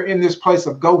secure in this place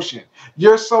of Goshen.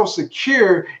 You're so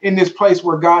secure in this place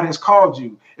where God has called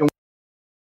you. And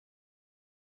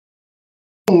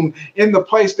in the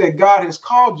place that God has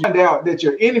called you. Find out that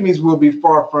your enemies will be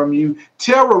far from you.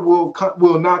 Terror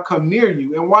will not come near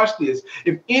you. And watch this.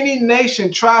 If any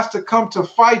nation tries to come to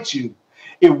fight you,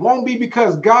 it won't be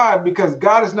because God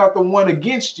is not the one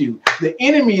against you. The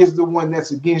enemy is the one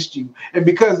that's against you. And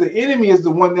because the enemy is the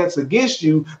one that's against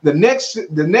you, the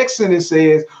next sentence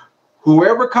says,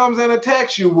 whoever comes and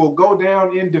attacks you will go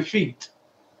down in defeat.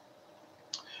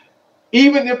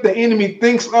 Even if the enemy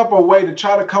thinks up a way to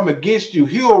try to come against you,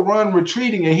 he'll run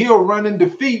retreating and he'll run in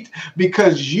defeat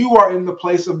because you are in the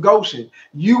place of Goshen.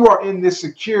 You are in this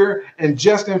secure and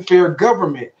just and fair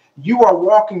government. You are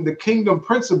walking the kingdom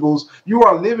principles. You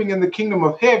are living in the kingdom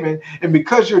of heaven. And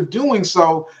because you're doing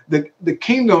so, the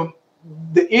kingdom,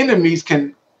 the enemies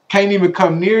can't even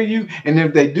come near you. And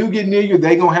if they do get near you,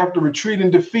 they're going to have to retreat in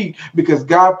defeat because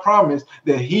God promised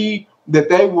that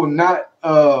they will not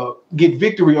get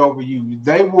victory over you.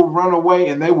 They will run away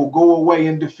and they will go away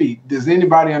in defeat. Does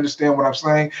anybody understand what I'm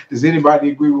saying? Does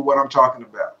anybody agree with what I'm talking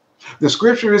about? The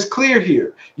scripture is clear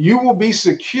here. You will be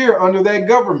secure under that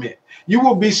government. You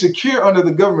will be secure under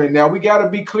the government. Now, we got to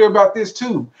be clear about this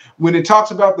too. When it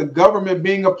talks about the government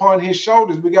being upon his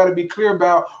shoulders, we got to be clear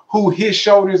about who his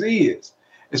shoulders is,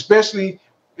 especially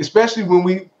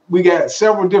when we got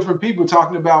several different people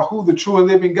talking about who the true and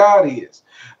living God is.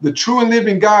 The true and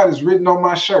living God is written on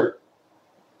my shirt,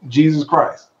 Jesus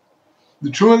Christ. The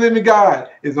true and living God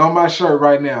is on my shirt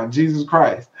right now, Jesus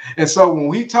Christ. And so when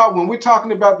we're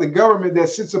talking about the government that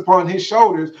sits upon his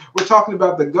shoulders, we're talking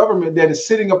about the government that is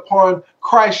sitting upon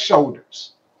Christ's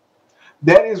shoulders.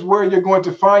 That is where you're going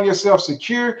to find yourself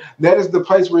secure. That is the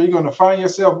place where you're going to find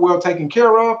yourself well taken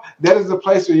care of. That is the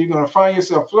place where you're going to find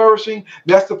yourself flourishing.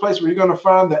 That's the place where you're going to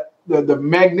find the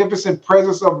magnificent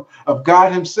presence of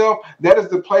God himself. That is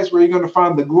the place where you're going to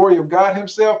find the glory of God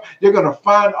himself. You're going to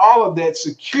find all of that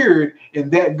secured in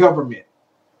that government,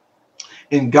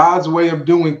 in God's way of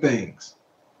doing things,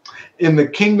 in the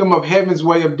kingdom of heaven's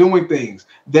way of doing things.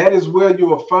 That is where you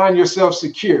will find yourself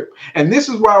secure. And this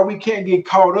is why we can't get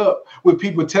caught up with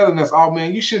people telling us, oh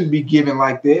man, you shouldn't be giving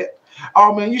like that.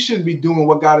 Oh man, you shouldn't be doing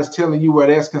what God is telling you where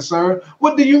that's concerned.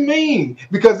 What do you mean?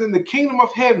 Because in the kingdom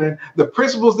of heaven, the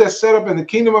principles that set up in the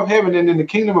kingdom of heaven and in the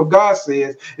kingdom of God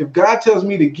says, if God tells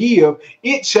me to give,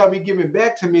 it shall be given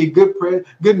back to me,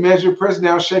 good measure, pressed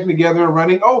down, shaken together, and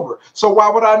running over. So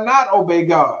why would I not obey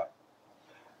God?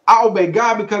 I obey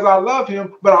God because I love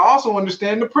him, but I also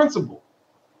understand the principle.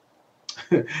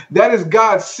 That is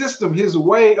God's system, his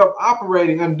way of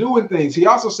operating and doing things. He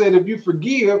also said, if you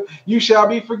forgive, you shall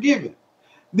be forgiven.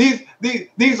 These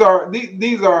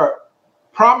are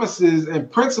promises and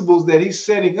principles that he's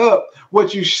setting up.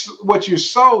 What you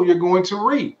sow, you're going to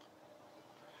reap.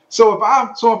 So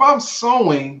if I'm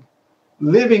sowing,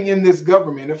 living in this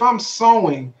government, if I'm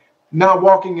sowing, not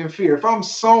walking in fear, if I'm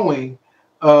sowing,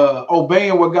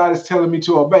 obeying what God is telling me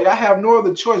to obey, I have no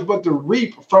other choice but to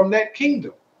reap from that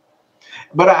kingdom.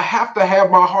 But I have to have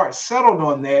my heart settled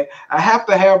on that. I have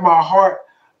to have my heart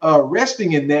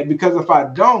resting in that, because if I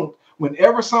don't,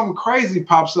 whenever something crazy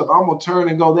pops up, I'm going to turn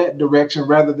and go that direction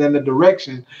rather than the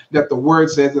direction that the word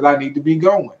says that I need to be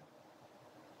going.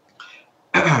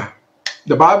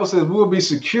 The Bible says we will be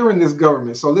secure in this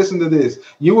government. So listen to this.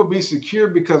 You will be secure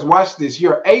because, watch this,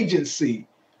 your agency,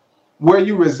 where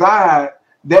you reside,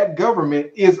 that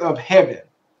government is of heaven.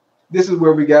 This is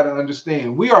where we got to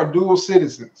understand. We are dual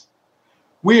citizens.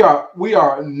 We are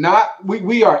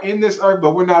in this earth,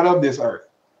 but we're not of this earth.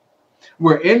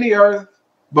 We're in the earth,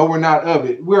 but we're not of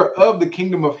it. We're of the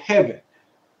kingdom of heaven.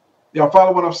 Y'all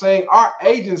follow what I'm saying? Our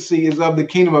agency is of the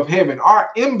kingdom of heaven. Our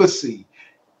embassy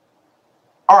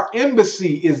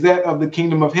is that of the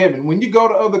kingdom of heaven. When you go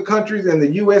to other countries and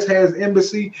the U.S. has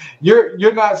embassy,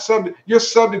 you're not subject. You're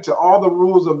subject to all the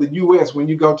rules of the U.S. when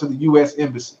you go to the U.S.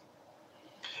 embassy.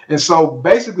 And so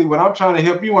basically what I'm trying to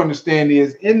help you understand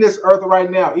is, in this earth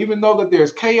right now, even though that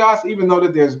there's chaos, even though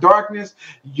that there's darkness,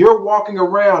 you're walking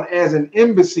around as an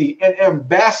embassy, an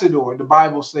ambassador, the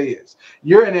Bible says.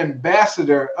 You're an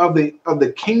ambassador of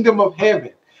the kingdom of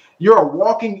heaven. You're a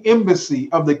walking embassy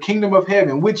of the kingdom of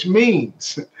heaven, which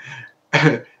means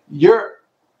your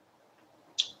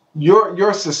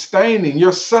sustaining,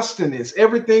 your sustenance,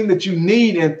 everything that you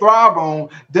need and thrive on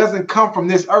doesn't come from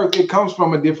this earth. It comes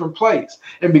from a different place.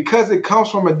 And because it comes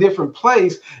from a different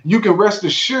place, you can rest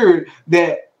assured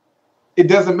that it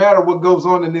doesn't matter what goes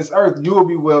on in this earth, you will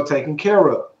be well taken care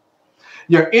of.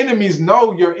 Your enemies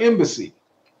know your embassy.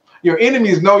 Your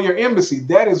enemies know your embassy.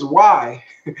 That is why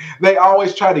they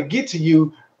always try to get to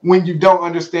you when you don't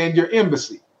understand your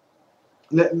embassy.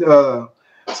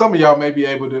 Some of y'all may be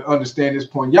able to understand this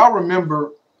point. Y'all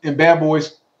remember in Bad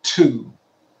Boys 2,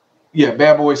 Yeah,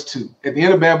 Bad Boys 2. At the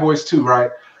end of Bad Boys 2,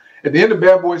 right? At the end of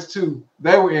Bad Boys 2,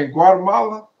 they were in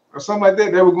Guatemala or something like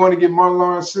that. They were going to get Martin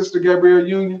Lawrence's sister, Gabrielle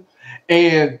Union.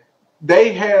 And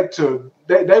they had to,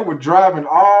 they were driving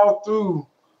all through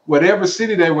whatever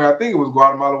city they were. I think it was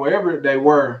Guatemala, wherever they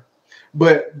were.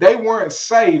 But they weren't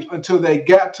safe until they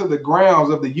got to the grounds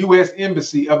of the U.S.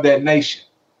 Embassy of that nation.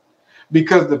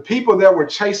 Because the people that were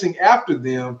chasing after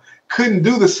them couldn't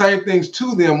do the same things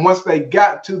to them once they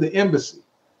got to the embassy.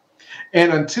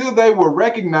 And until they were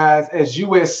recognized as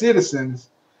U.S. citizens,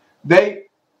 they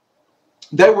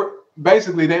were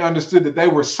basically, they understood that they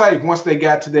were safe once they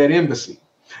got to that embassy.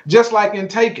 Just like in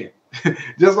Taken.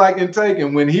 Just like in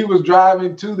Taken, when he was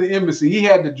driving to the embassy, he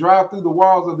had to drive through the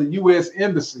walls of the U.S.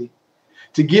 embassy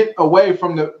to get away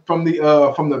from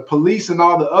the police and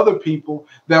all the other people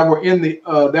that were in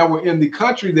the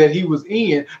country that he was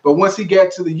in. But once he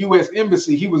got to the U.S.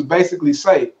 embassy, he was basically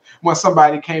safe once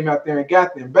somebody came out there and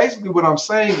got them. Basically, what I'm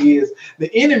saying is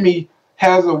the enemy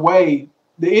has a way.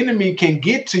 The enemy can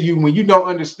get to you when you don't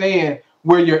understand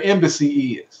where your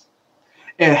embassy is,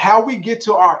 and how we get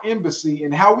to our embassy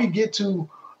and how we get to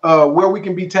where we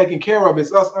can be taken care of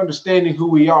is us understanding who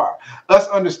we are, us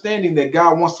understanding that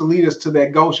God wants to lead us to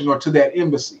that Goshen or to that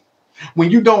embassy.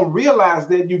 When you don't realize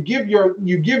that, you give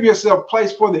yourself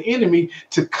place for the enemy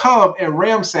to come and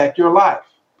ransack your life.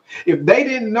 If they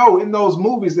didn't know in those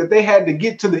movies that they had to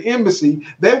get to the embassy,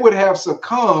 they would have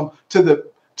succumbed to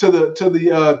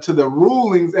the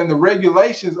rulings and the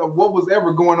regulations of what was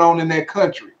ever going on in that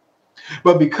country.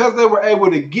 But because they were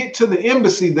able to get to the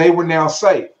embassy, they were now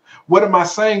safe. What am I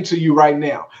saying to you right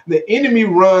now? The enemy,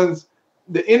 in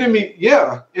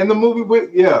the movie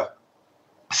with,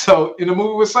 So in the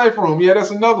movie with Safe Room,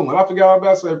 that's another one. I forgot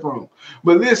about Safe Room.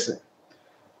 But listen,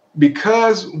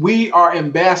 because we are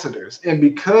ambassadors and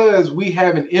because we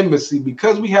have an embassy,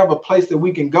 because we have a place that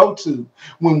we can go to,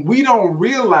 when we don't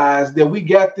realize that we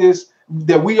got this,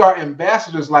 that we are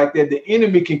ambassadors like that, the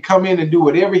enemy can come in and do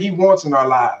whatever he wants in our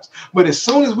lives. But as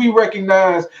soon as we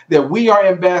recognize that we are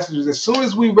ambassadors, as soon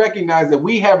as we recognize that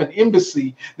we have an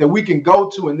embassy that we can go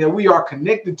to and that we are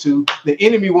connected to, the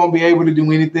enemy won't be able to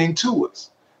do anything to us.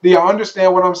 Do y'all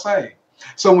understand what I'm saying?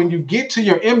 So when you get to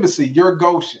your embassy, your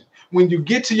Goshen. When you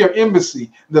get to your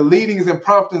embassy, the leadings and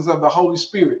promptings of the Holy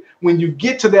Spirit, when you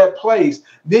get to that place,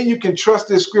 then you can trust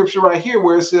this scripture right here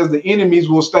where it says the enemies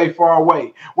will stay far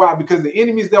away. Why? Because the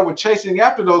enemies that were chasing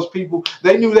after those people,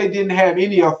 they knew they didn't have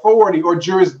any authority or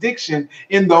jurisdiction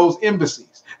in those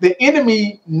embassies. The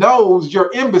enemy knows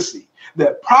your embassy.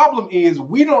 The problem is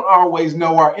we don't always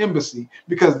know our embassy,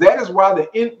 because that is why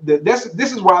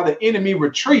this is why the enemy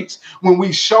retreats when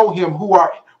we show him where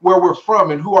we're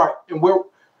from and where.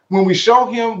 When we show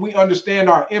him, we understand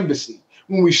our embassy.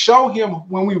 When we show him,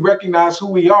 when we recognize who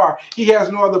we are, he has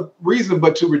no other reason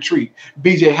but to retreat.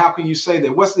 BJ, how can you say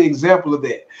that? What's the example of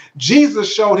that?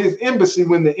 Jesus showed his embassy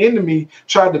when the enemy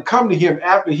tried to come to him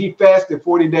after he fasted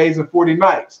 40 days and 40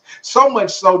 nights. So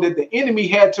much so that the enemy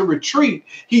had to retreat.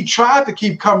 He tried to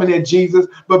keep coming at Jesus,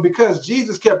 but because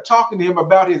Jesus kept talking to him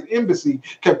about his embassy,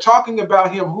 kept talking to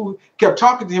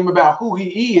him about who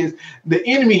he is, the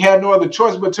enemy had no other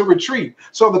choice but to retreat.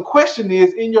 So the question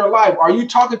is, in your life, are you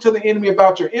talking to the enemy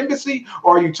about your embassy,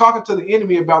 or are you talking to the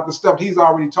enemy about the stuff he's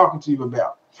already talking to you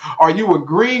about? Are you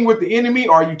agreeing with the enemy,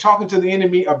 or are you talking to the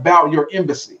enemy about your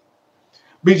embassy?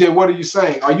 BJ, what are you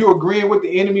saying? Are you agreeing with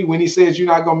the enemy when he says you're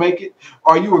not going to make it?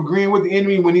 Are you agreeing with the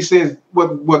enemy when he says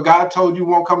what God told you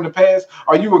won't come to pass?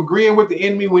 Are you agreeing with the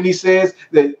enemy when he says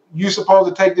that you're supposed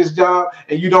to take this job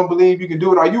and you don't believe you can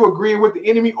do it? Are you agreeing with the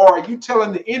enemy, or are you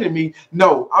telling the enemy,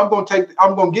 no, I'm going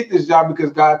to get this job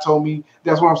because God told me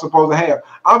that's what I'm supposed to have.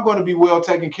 I'm going to be well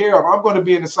taken care of. I'm going to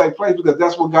be in a safe place because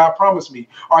that's what God promised me.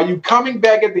 Are you coming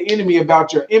back at the enemy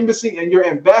about your embassy and your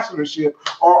ambassadorship,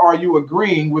 or are you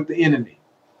agreeing with the enemy?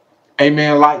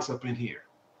 Amen. Lights up in here.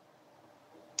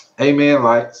 Amen.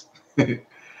 Lights.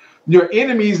 Your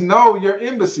enemies know your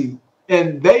embassy,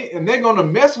 and they're going to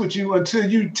mess with you until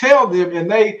you tell them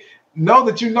and they know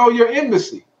that you know your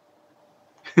embassy.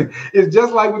 It's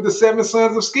just like with the 7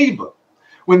 sons of Sceva.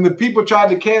 When the people tried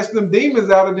to cast them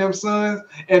demons out of them sons,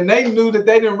 and they knew that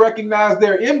they didn't recognize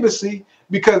their embassy,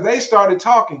 because they started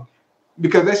talking.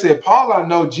 Because they said, Paul I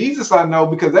know, Jesus I know,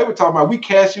 because they were talking about, we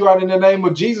cast you out in the name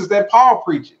of Jesus that Paul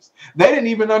preaches. They didn't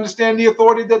even understand the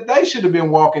authority that they should have been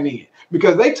walking in,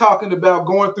 because they talking about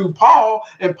going through Paul,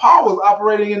 and Paul was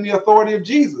operating in the authority of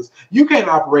Jesus. You can't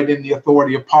operate in the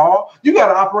authority of Paul. You got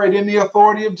to operate in the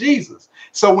authority of Jesus.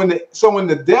 So when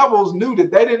the devils knew that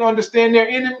they didn't understand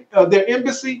their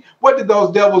embassy, what did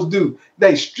those devils do?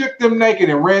 They stripped them naked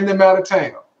and ran them out of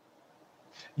town.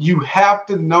 You have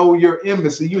to know your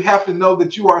embassy. You have to know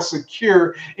that you are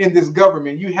secure in this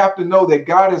government. You have to know that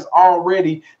God is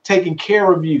already taking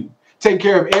care of you, taking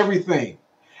care of everything.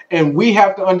 And we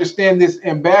have to understand this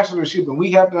ambassadorship, and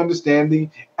we have to understand the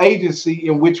agency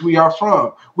in which we are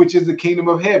from, which is the kingdom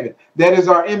of heaven. That is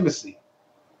our embassy.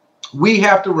 We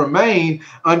have to remain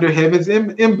under heaven's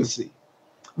embassy.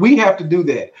 We have to do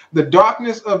that. The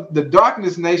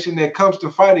darkness nation that comes to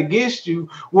fight against you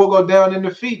will go down in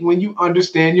defeat when you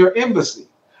understand your embassy.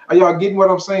 Are y'all getting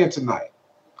what I'm saying tonight?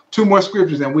 2 more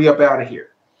scriptures and we up out of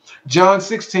here. John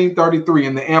 16:33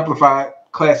 in the Amplified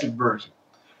Classic Version.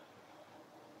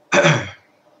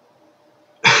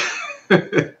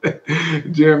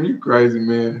 Jeremy, you crazy,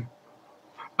 man.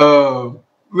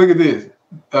 Look at this.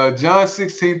 John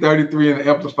 16:33 in the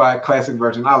Amplified Classic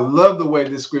Version. I love the way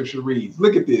this scripture reads.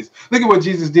 Look at this. Look at what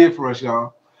Jesus did for us,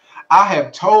 y'all. I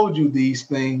have told you these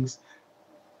things.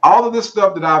 All of this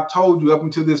stuff that I've told you up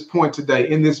until this point today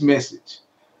in this message.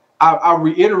 I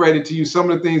reiterated to you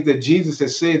some of the things that Jesus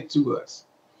has said to us.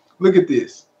 Look at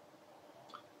this.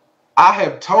 I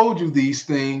have told you these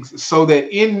things so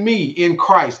that in me, in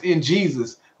Christ, in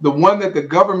Jesus, the one that the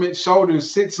government shoulders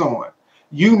sits on,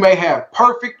 you may have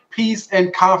perfect peace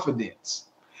and confidence.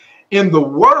 In the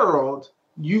world,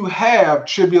 you have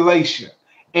tribulation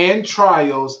and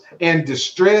trials and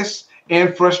distress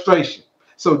and frustration.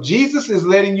 So Jesus is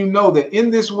letting you know that in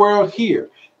this world here,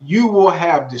 you will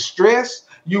have distress,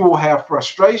 you will have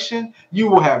frustration, you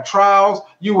will have trials,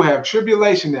 you will have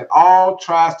tribulation that all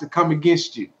tries to come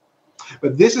against you.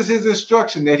 But this is his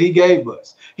instruction that he gave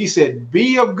us. He said,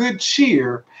 be of good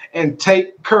cheer and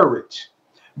take courage.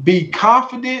 Be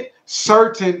confident,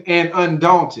 certain, and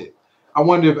undaunted. I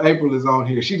wonder if April is on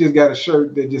here. She just got a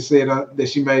shirt that just said that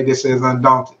she made that says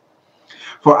undaunted.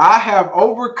 For I have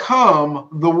overcome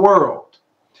the world,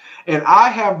 and I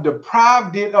have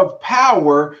deprived it of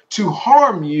power to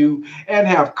harm you and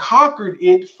have conquered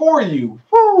it for you.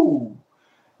 Woo!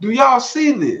 Do y'all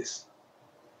see this?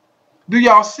 Do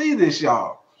y'all see this,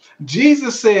 y'all?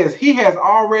 Jesus says he has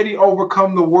already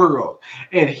overcome the world,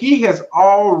 and he has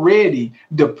already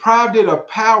deprived it of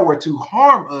power to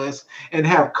harm us and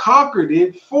have conquered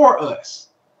it for us.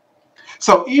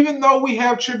 So even though we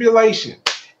have tribulation,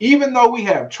 even though we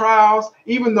have trials,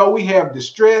 even though we have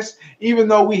distress, even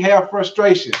though we have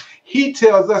frustration, he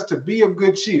tells us to be of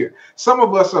good cheer. Some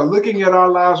of us are looking at our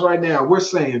lives right now. We're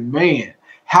saying, man,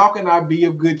 how can I be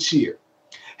of good cheer?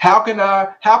 How can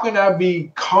I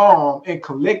be calm and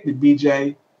collected,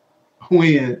 BJ,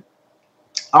 when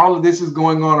all of this is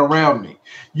going on around me?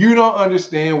 You don't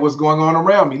understand what's going on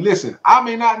around me. Listen, I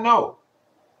may not know,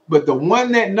 but the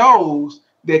one that knows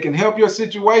that can help your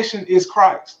situation is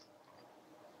Christ.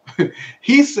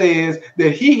 He says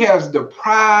that he has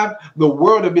deprived the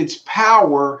world of its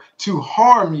power to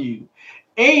harm you,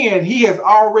 and he has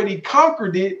already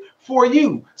conquered it for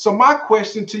you. So my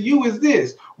question to you is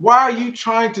this: why are you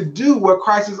trying to do what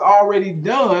Christ has already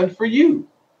done for you?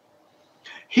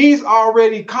 He's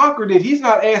already conquered it. He's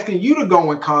not asking you to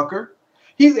go and conquer.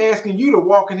 He's asking you to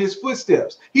walk in his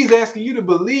footsteps. He's asking you to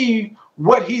believe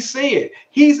what he said.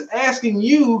 He's asking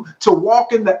you to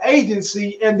walk in the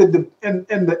agency and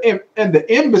the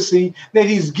embassy that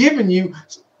he's given you,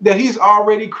 that he's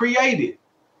already created.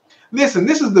 Listen,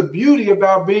 this is the beauty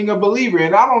about being a believer.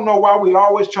 And I don't know why we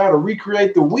always try to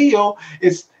recreate the wheel.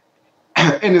 It's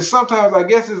sometimes, I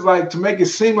guess, it's like to make it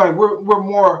seem like we're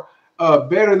more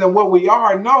better than what we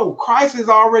are. No, Christ has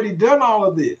already done all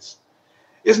of this.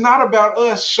 It's not about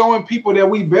us showing people that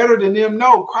we better than them.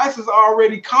 No, Christ has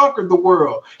already conquered the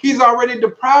world. He's already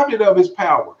deprived it of his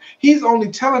power. He's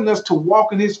only telling us to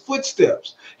walk in his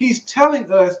footsteps. He's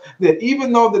telling us that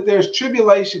even though that there's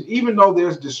tribulation, even though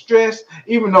there's distress,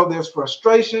 even though there's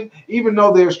frustration, even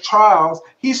though there's trials,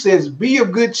 he says, be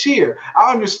of good cheer.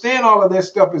 I understand all of that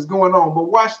stuff is going on,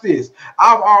 but watch this.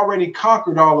 I've already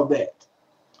conquered all of that.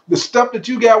 The stuff that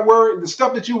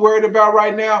you worried about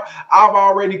right now, I've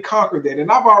already conquered that. And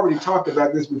I've already talked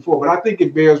about this before, but I think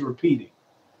it bears repeating.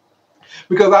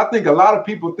 Because I think a lot of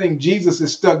people think Jesus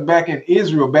is stuck back in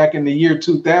Israel back in the year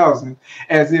 2000,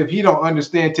 as if he don't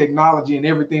understand technology and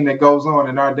everything that goes on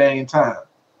in our day and time.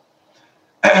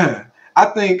 I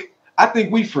think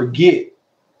we forget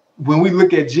when we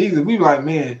look at Jesus. We be like,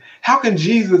 man, how can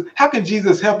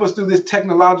Jesus help us through this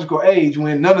technological age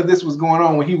when none of this was going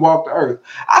on when he walked the earth?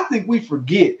 I think we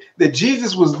forget that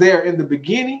Jesus was there in the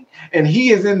beginning and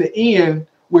he is in the end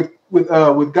with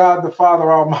God the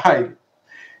Father Almighty.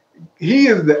 He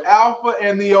is the Alpha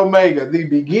and the Omega, the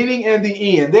beginning and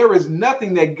the end. There is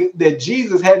nothing that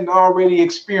Jesus hadn't already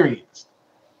experienced.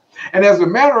 And as a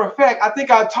matter of fact, I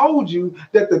think I told you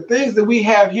that the things that we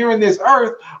have here in this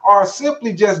earth are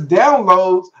simply just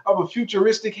downloads of a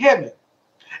futuristic heaven.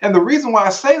 And the reason why I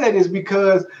say that is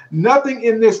because nothing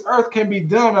in this earth can be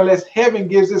done unless heaven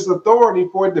gives its authority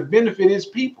for it to benefit its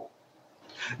people.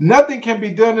 Nothing can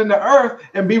be done in the earth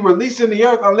and be released in the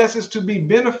earth unless it's to be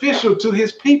beneficial to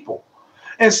his people.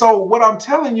 And so what I'm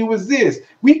telling you is this: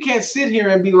 we can't sit here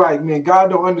and be like, man, God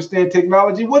don't understand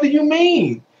technology. What do you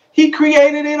mean? He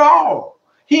created it all.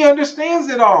 He understands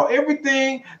it all.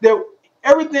 Everything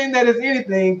that is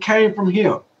anything came from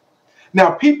him.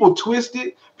 Now, people twist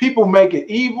it, people make it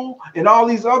evil and all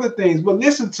these other things. But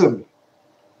listen to me.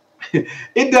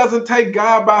 It doesn't take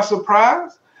God by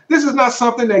surprise. This is not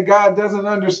something that God doesn't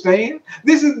understand.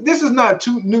 This is not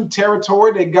new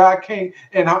territory that God can't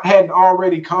and hadn't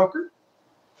already conquered.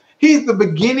 He's the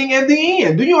beginning and the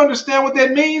end. Do you understand what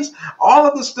that means? All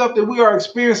of the stuff that we are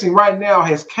experiencing right now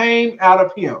has came out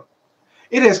of him.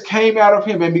 It has came out of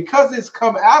him. And because it's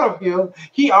come out of him,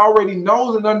 he already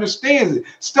knows and understands it.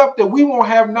 Stuff that we won't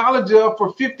have knowledge of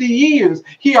for 50 years,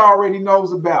 he already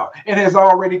knows about and has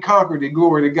already conquered it.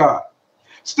 Glory to God.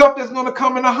 Stuff that's going to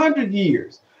come in 100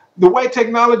 years. The way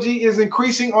technology is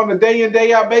increasing on a day in,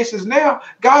 day out basis now,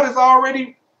 God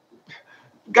already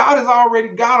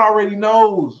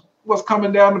knows what's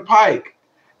coming down the pike.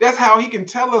 That's how he can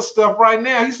tell us stuff right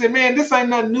now. He said, man, this ain't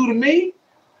nothing new to me.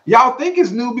 Y'all think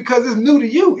it's new because it's new to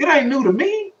you. It ain't new to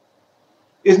me.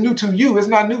 It's new to you. It's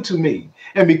not new to me.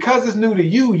 And because it's new to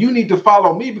you, you need to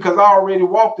follow me because I already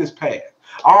walked this path.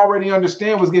 I already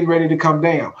understand what's getting ready to come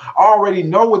down. I already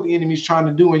know what the enemy's trying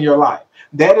to do in your life.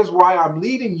 That is why I'm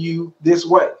leading you this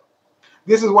way.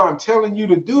 This is why I'm telling you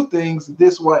to do things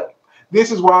this way.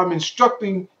 This is why I'm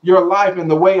instructing your life in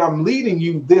the way I'm leading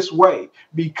you this way,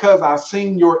 because I've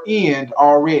seen your end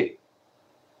already.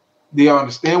 Do you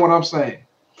understand what I'm saying?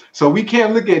 So we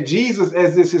can't look at Jesus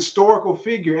as this historical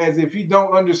figure as if he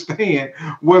don't understand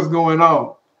what's going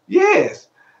on. Yes,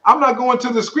 I'm not going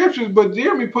to the scriptures, but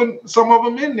Jeremy put some of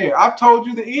them in there. I've told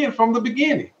you the end from the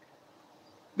beginning.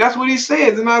 That's what he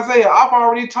says in Isaiah. I've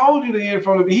already told you the end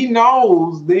from the beginning. He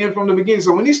knows the end from the beginning.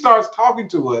 So when he starts talking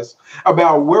to us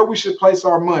about where we should place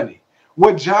our money,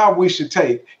 what job we should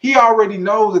take, he already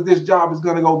knows that this job is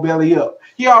going to go belly up.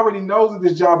 He already knows that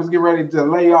this job is getting ready to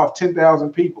lay off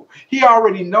 10,000 people. He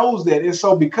already knows that. And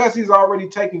so because he's already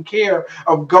taken care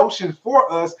of Goshen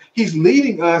for us, he's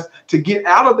leading us to get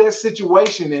out of that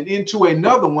situation and into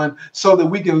another one so that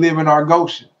we can live in our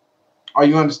Goshen. Are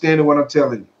you understanding what I'm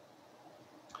telling you?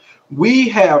 We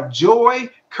have joy,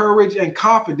 courage, and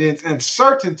confidence and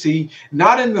certainty,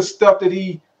 not in the stuff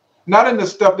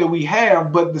that we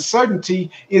have, but the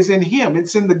certainty is in him.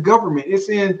 It's in the government. It's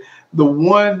in the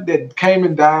one that came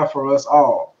and died for us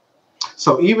all.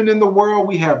 So even in the world,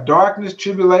 we have darkness,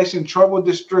 tribulation, trouble,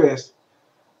 distress,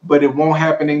 but it won't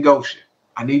happen in Goshen.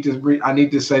 I need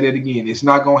to say that again. It's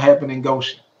not going to happen in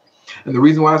Goshen. And the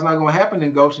reason why it's not going to happen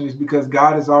in Goshen is because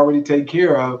God has already taken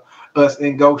care of us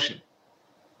in Goshen.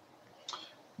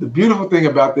 The beautiful thing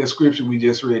about that scripture we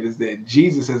just read is that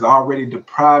Jesus has already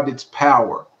deprived its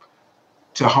power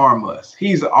to harm us.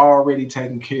 He's already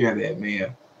taken care of that,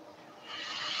 man.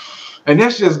 And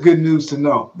that's just good news to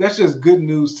know. That's just good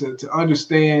news to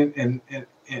understand and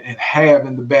have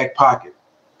in the back pocket.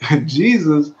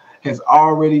 Jesus has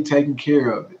already taken care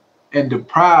of it and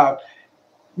deprived.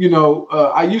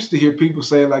 I used to hear people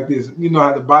say it like this. You know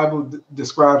how the Bible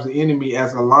describes the enemy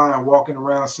as a lion walking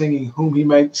around seeking whom he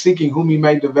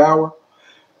may devour.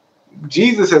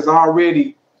 Jesus has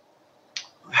already.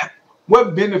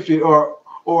 What benefit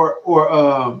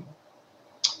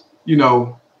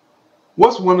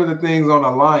what's one of the things on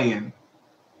a lion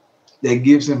that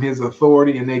gives him his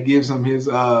authority and that gives him his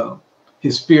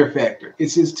fear factor?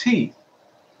 It's his teeth.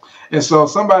 And so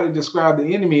somebody described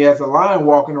the enemy as a lion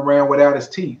walking around without his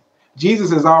teeth.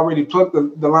 Jesus has already plucked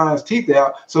the lion's teeth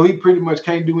out, so he pretty much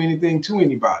can't do anything to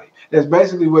anybody. That's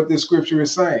basically what this scripture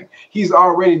is saying. He's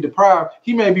already deprived.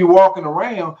 He may be walking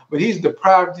around, but he's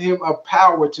deprived him of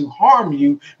power to harm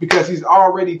you because he's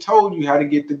already told you how to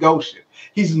get to Goshen.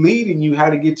 He's leading you how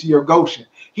to get to your Goshen.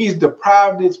 He's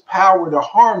deprived its power to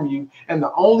harm you, and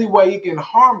the only way he can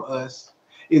harm us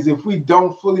is if we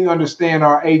don't fully understand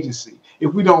our agency.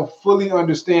 If we don't fully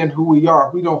understand who we are,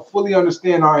 if we don't fully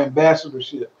understand our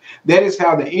ambassadorship. That is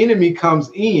how the enemy comes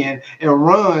in and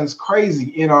runs crazy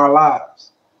in our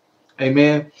lives.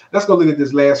 Amen. Let's go look at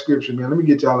this last scripture, man. Let me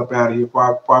get y'all up out of here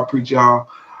before I preach y'all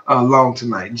long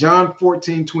tonight. John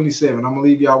 14:27. I'm going to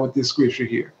leave y'all with this scripture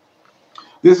here.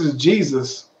 This is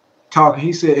Jesus talking.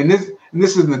 He said, and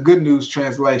this is in the Good News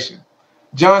translation.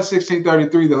 John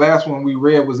 16:33, the last one we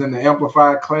read was in the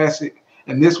Amplified Classic.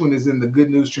 And this one is in the Good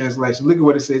News Translation. Look at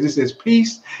what it says. It says,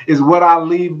 peace is what I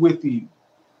leave with you.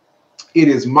 It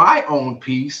is my own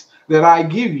peace that I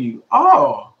give you.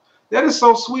 Oh, that is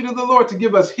so sweet of the Lord to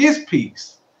give us his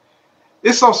peace.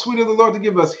 It's so sweet of the Lord to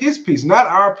give us his peace, not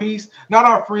our peace, not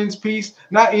our friend's peace,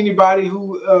 not anybody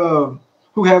who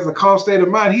has a calm state of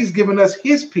mind. He's given us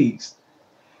his peace.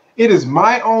 It is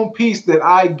my own peace that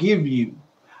I give you.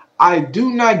 I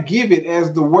do not give it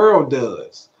as the world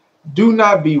does. Do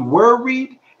not be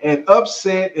worried and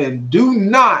upset, and do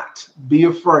not be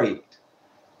afraid.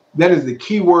 That is the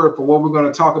key word for what we're going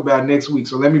to talk about next week.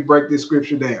 So let me break this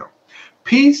scripture down.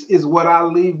 Peace is what I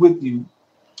leave with you.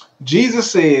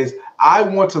 Jesus says, I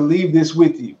want to leave this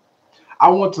with you. I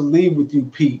want to leave with you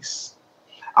peace.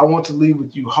 I want to leave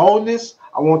with you wholeness.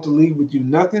 I want to leave with you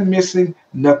nothing missing,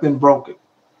 nothing broken.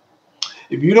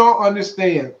 If you don't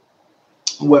understand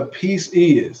what peace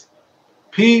is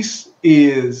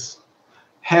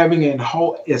having a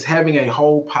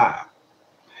whole pie.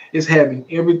 It's having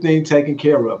everything taken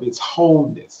care of. It's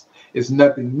wholeness. It's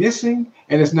nothing missing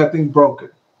and it's nothing broken.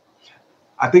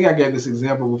 I think I gave this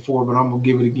example before, but I'm going to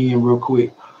give it again real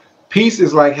quick. Peace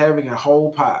is like having a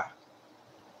whole pie.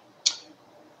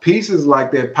 Peace is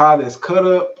like that pie that's cut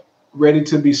up, ready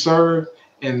to be served.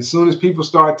 And as soon as people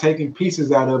start taking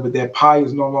pieces out of it, that pie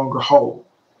is no longer whole.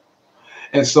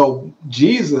 And so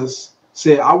Jesus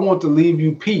said, I want to leave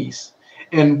you peace.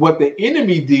 And what the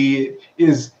enemy did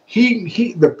is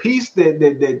the peace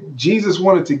that Jesus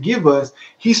wanted to give us,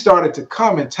 he started to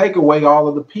come and take away all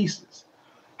of the pieces.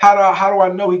 How do I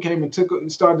know he came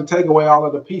and started to take away all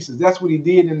of the pieces? That's what he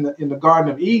did in the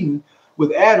Garden of Eden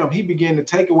with Adam. He began to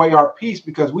take away our peace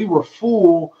because we were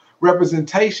full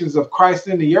representations of Christ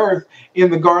in the earth in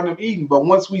the Garden of Eden. But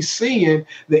once we sinned,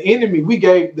 we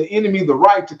gave the enemy the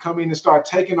right to come in and start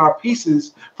taking our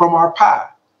pieces from our pie.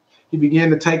 He began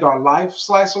to take our life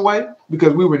slice away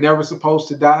because we were never supposed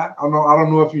to die. I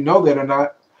don't know if you know that or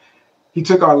not. He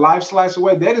took our life slice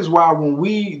away. That is why when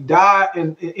we die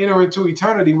and enter into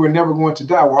eternity, we're never going to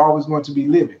die. We're always going to be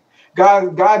living.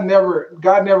 God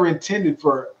never intended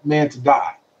for man to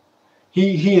die.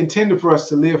 He intended for us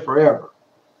to live forever.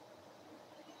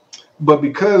 But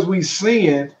because we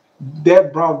sinned,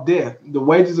 that brought death. The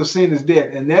wages of sin is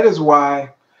death, and that is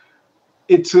why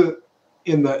it took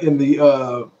in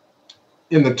the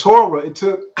Torah, it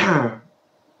took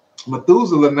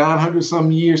Methuselah 900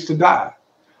 some years to die.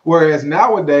 Whereas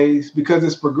nowadays, because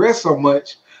it's progressed so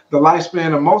much, the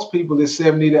lifespan of most people is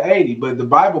 70 to 80, but the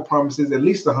Bible promises at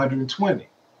least 120.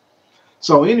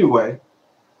 So anyway,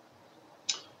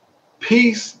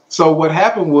 peace. So what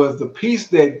happened was the peace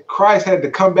that Christ had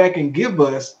to come back and give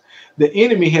us, the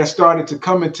enemy has started to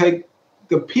come and take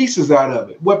the pieces out of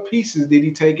it. What pieces did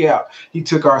he take out? He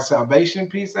took our salvation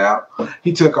piece out.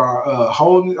 He took our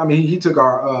wholeness. He took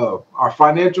our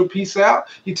financial piece out.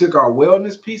 He took our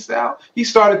wellness piece out. He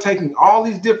started taking all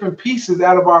these different pieces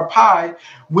out of our pie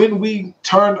when we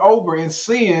turned over and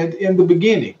sinned in the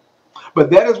beginning.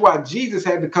 But that is why Jesus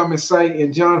had to come and say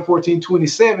in John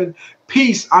 14:27,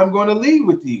 peace I'm going to leave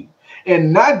with you.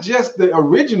 And not just the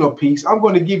original peace, I'm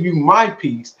going to give you my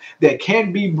peace that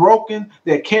can't be broken,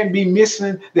 that can't be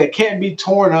missing, that can't be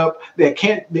torn up, the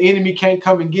enemy can't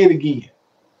come and get again.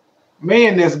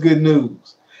 Man, that's good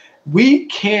news. We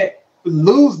can't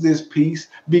lose this peace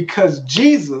because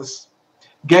Jesus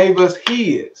gave us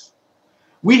his.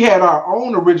 We had our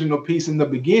own original peace in the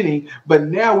beginning, but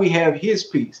now we have his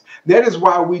peace. That is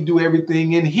why we do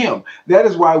everything in him. That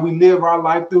is why we live our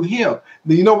life through him.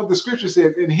 You know what the scripture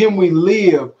says? In him we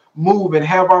live, move, and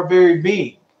have our very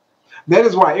being. That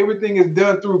is why everything is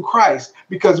done through Christ,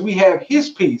 because we have his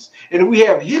peace. And if we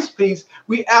have his peace,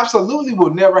 we absolutely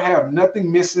will never have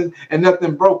nothing missing and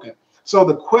nothing broken. So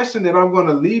the question that I'm going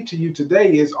to leave to you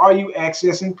today is, are you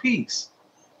accessing peace?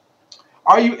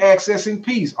 Are you accessing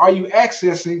peace? Are you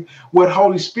accessing what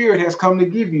Holy Spirit has come to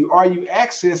give you? Are you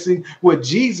accessing what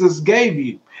Jesus gave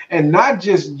you? And not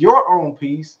just your own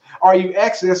peace. Are you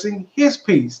accessing his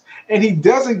peace? And he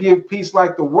doesn't give peace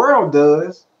like the world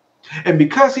does. And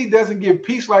because he doesn't give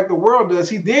peace like the world does,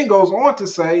 he then goes on to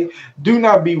say, do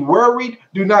not be worried,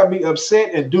 do not be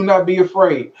upset, and do not be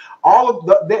afraid. All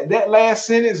of that last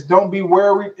sentence, don't be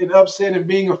worried and upset and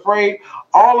being afraid.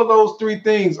 All of those three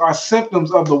things are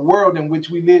symptoms of the world in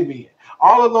which we live in.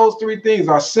 All of those three things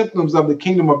are symptoms of the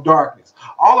kingdom of darkness.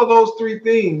 All of those three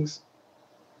things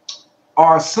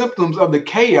are symptoms of the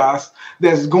chaos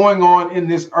that's going on in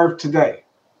this earth today.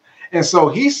 And so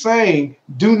he's saying,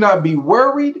 do not be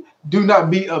worried, do not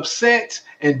be upset,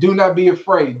 and do not be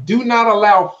afraid. Do not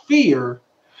allow fear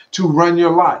to run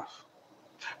your life.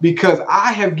 because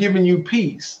I have given you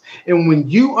peace. And when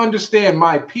you understand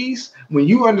my peace, when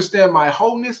you understand my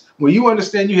wholeness, when you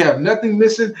understand you have nothing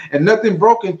missing and nothing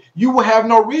broken, you will have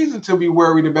no reason to be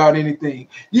worried about anything.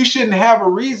 You shouldn't have a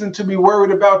reason to be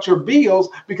worried about your bills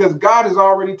because God has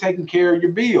already taken care of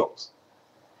your bills.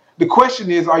 The question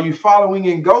is, are you following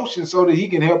in Goshen so that he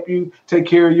can help you take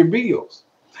care of your bills?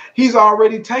 He's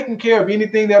already taken care of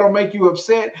anything that'll make you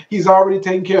upset. He's already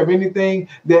taken care of anything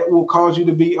that will cause you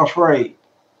to be afraid.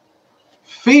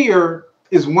 Fear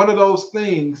is one of those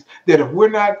things that if we're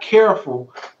not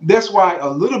careful, that's why a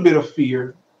little bit of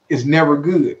fear is never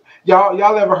good.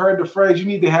 Y'all ever heard the phrase, you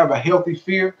need to have a healthy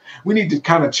fear? We need to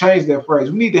kind of change that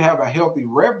phrase. We need to have a healthy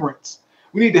reverence.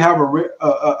 We need to have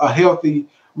a healthy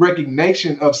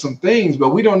recognition of some things, but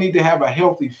we don't need to have a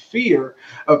healthy fear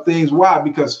of things. Why?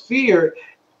 Because fear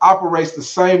operates the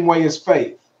same way as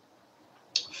faith.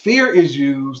 Fear is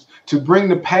used to bring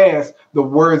to pass the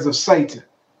words of Satan.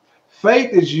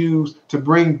 Faith is used to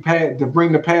bring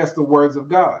to pass the words of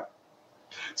God.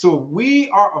 So if we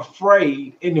are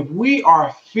afraid and if we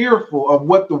are fearful of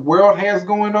what the world has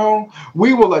going on,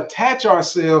 we will attach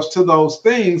ourselves to those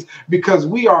things because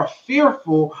we are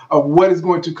fearful of what is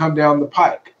going to come down the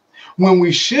pike. When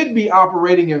we should be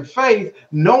operating in faith,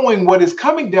 knowing what is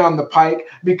coming down the pike,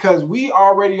 because we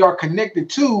already are connected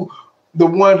to the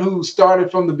one who started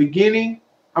from the beginning.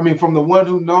 From the one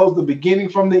who knows the beginning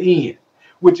from the end,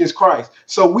 which is Christ.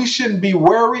 So we shouldn't be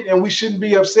worried and we shouldn't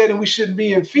be upset and we shouldn't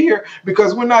be in fear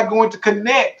because we're not going to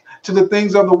connect to the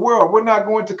things of the world. We're not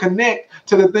going to connect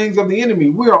to the things of the enemy.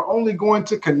 We are only going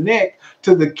to connect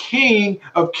to the King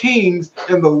of Kings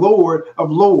and the Lord of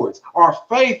Lords. Our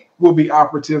faith will be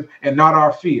operative and not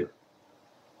our fear.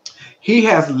 He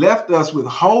has left us with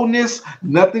wholeness,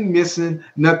 nothing missing,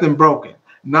 nothing broken.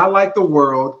 Not like the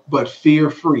world, but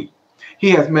fear-free. He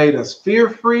has made us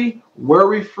fear-free,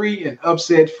 worry-free, and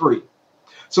upset-free.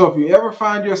 So if you ever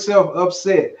find yourself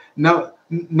upset, not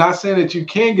saying that you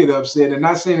can get upset and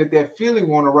not saying that that feeling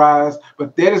won't arise,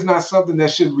 but that is not something that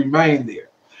should remain there.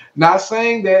 Not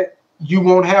saying that you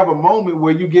won't have a moment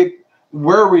where you get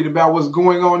worried about what's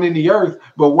going on in the earth,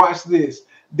 but watch this.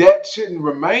 That shouldn't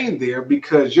remain there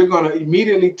because you're going to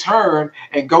immediately turn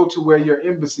and go to where your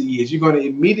embassy is. You're going to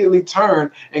immediately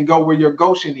turn and go where your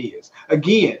Goshen is.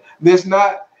 Again, it's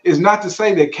not to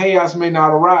say that chaos may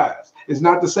not arise. It's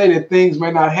not to say that things may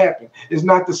not happen. It's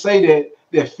not to say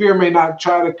that fear may not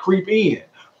try to creep in.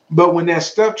 But when that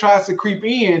stuff tries to creep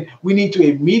in, we need to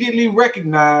immediately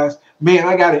recognize, man,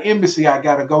 I got an embassy I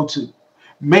got to go to.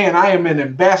 Man, I am an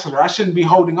ambassador. I shouldn't be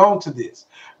holding on to this.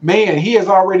 Man, he has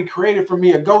already created for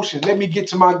me a Goshen. Let me get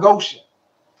to my Goshen.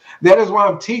 That is why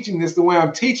I'm teaching this the way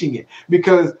I'm teaching it.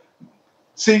 Because,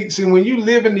 see, when you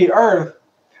live in the earth,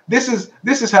 this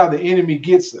is how the enemy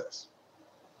gets us.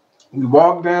 We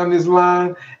walk down this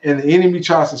line, and the enemy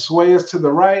tries to sway us to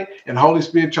the right, and Holy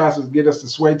Spirit tries to get us to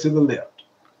sway to the left.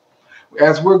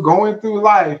 As we're going through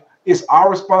life, it's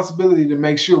our responsibility to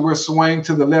make sure we're swaying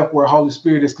to the left where Holy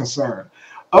Spirit is concerned.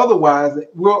 Otherwise,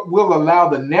 we'll allow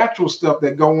the natural stuff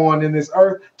that go on in this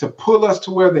earth to pull us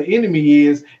to where the enemy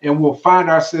is, and we'll find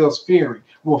ourselves fearing.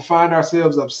 We'll find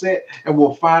ourselves upset, and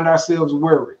we'll find ourselves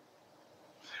worried.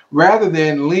 Rather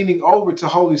than leaning over to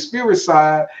Holy Spirit's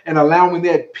side and allowing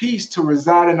that peace to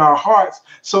reside in our hearts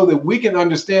so that we can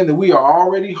understand that we are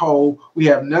already whole, we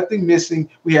have nothing missing,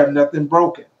 we have nothing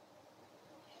broken.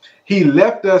 He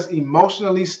left us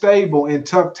emotionally stable in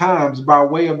tough times by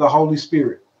way of the Holy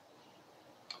Spirit.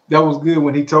 That was good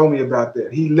when he told me about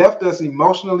that. He left us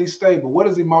emotionally stable. What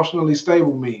does emotionally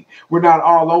stable mean? We're not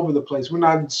all over the place. We're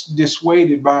not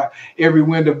dissuaded by every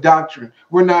wind of doctrine.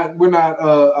 We're not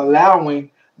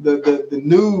allowing the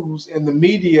news and the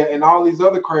media and all these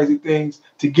other crazy things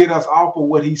to get us off of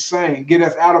what he's saying, get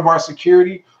us out of our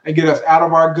security and get us out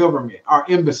of our government, our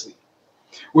embassy.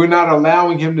 We're not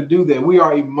allowing him to do that. We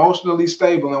are emotionally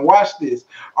stable. And watch this.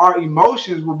 Our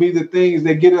emotions will be the things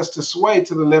that get us to sway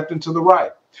to the left and to the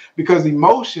right. Because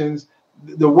emotions,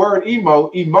 the word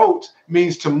emote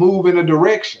means to move in a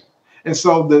direction. And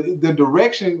so the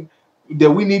direction that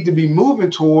we need to be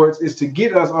moving towards is to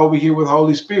get us over here with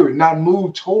Holy Spirit, not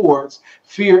move towards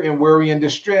fear and worry and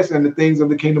distress and the things of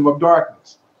the kingdom of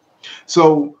darkness.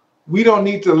 So we don't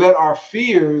need to let our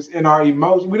fears and our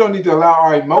emotions, we don't need to allow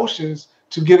our emotions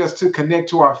to get us to connect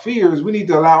to our fears. We need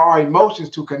to allow our emotions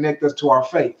to connect us to our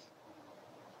faith.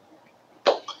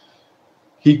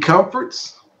 He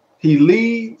comforts, he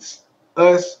leads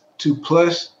us to a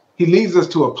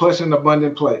plush and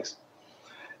abundant place.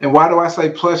 And why do I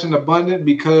say plush and abundant?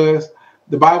 Because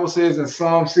The Bible says in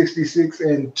Psalm 66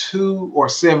 and 2 or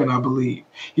 7, I believe,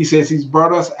 he says he's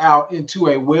brought us out into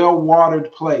a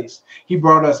well-watered place. He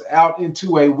brought us out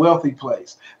into a wealthy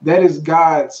place. That is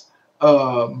God's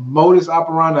modus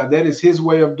operandi. That is his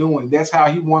way of doing. That's how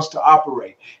he wants to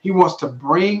operate. He wants to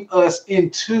bring us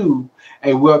into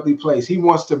a wealthy place. He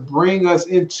wants to bring us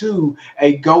into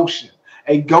a Goshen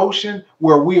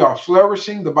where we are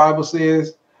flourishing, the Bible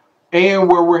says, and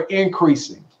where we're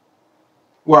increasing,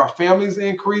 where our families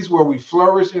increase, where we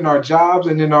flourish in our jobs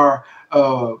and in our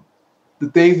the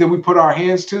things that we put our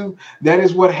hands to. That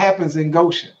is what happens in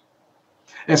Goshen.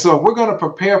 And so if we're going to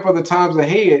prepare for the times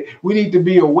ahead, we need to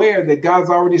be aware that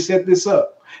God's already set this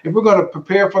up. If we're going to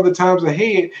prepare for the times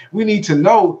ahead, we need to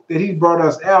know that he brought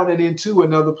us out and into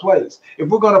another place. If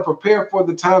we're going to prepare for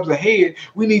the times ahead,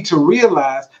 we need to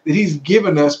realize that he's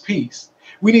given us peace.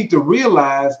 We need to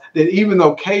realize that even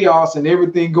though chaos and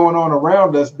everything going on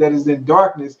around us that is in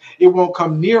darkness, it won't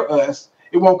come near us.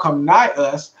 It won't come nigh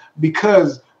us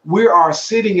because we are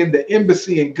sitting in the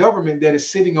embassy and government that is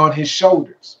sitting on his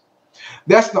shoulders.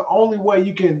 That's the only way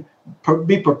you can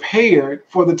be prepared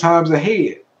for the times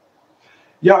ahead.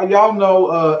 Y'all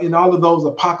know in all of those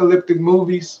apocalyptic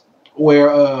movies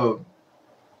where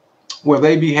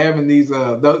they be having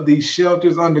these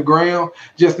shelters underground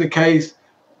just in case,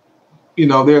 you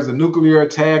know, there's a nuclear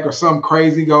attack or something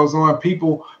crazy goes on.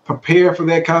 People prepare for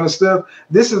that kind of stuff.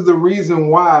 This is the reason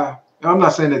why. I'm not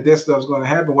saying that stuff's going to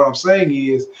happen. What I'm saying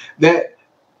is that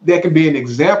can be an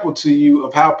example to you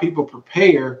of how people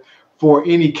prepare for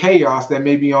any chaos that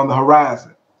may be on the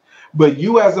horizon. But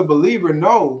you as a believer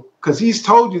know, because he's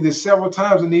told you this several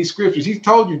times in these scriptures. He's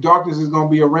told you darkness is going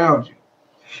to be around you.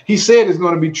 He said it's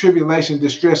going to be tribulation,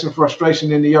 distress, and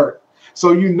frustration in the earth.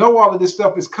 So you know all of this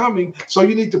stuff is coming. So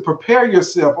you need to prepare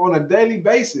yourself on a daily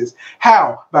basis.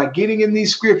 How? By getting in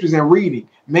these scriptures and reading.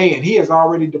 Man, he has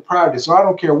already deprived it. So I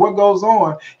don't care what goes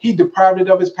on. He deprived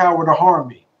it of his power to harm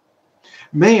me.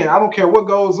 Man, I don't care what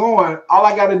goes on. All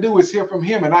I got to do is hear from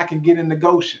him and I can get into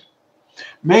Goshen.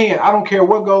 Man, I don't care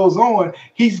what goes on.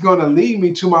 He's going to lead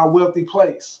me to my wealthy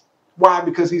place. Why?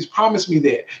 Because he's promised me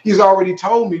that. He's already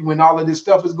told me when all of this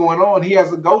stuff is going on, he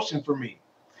has a Goshen for me.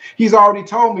 He's already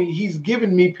told me he's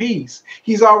given me peace.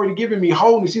 He's already given me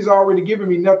wholeness. He's already given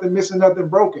me nothing missing, nothing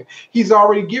broken. He's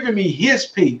already given me his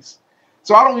peace.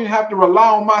 So I don't even have to rely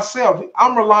on myself.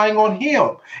 I'm relying on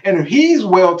him. And if he's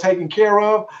well taken care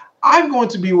of, I'm going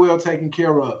to be well taken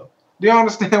care of. Do you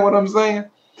understand what I'm saying?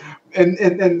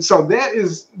 And so that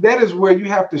is where you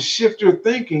have to shift your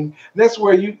thinking. That's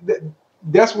where you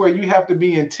have to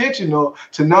be intentional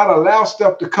to not allow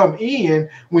stuff to come in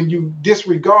when you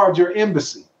disregard your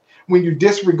embassy, when you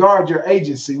disregard your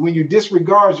agency, when you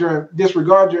disregard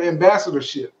your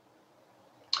ambassadorship.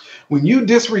 When you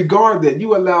disregard that,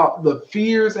 you allow the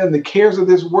fears and the cares of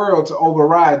this world to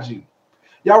override you.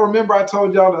 Y'all remember I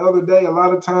told y'all the other day, a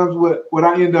lot of times what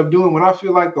I end up doing when I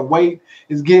feel like the weight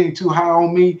is getting too high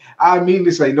on me, I immediately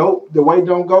say, nope, the weight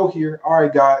don't go here. All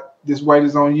right, God, this weight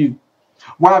is on you.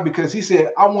 Why? Because he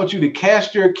said, I want you to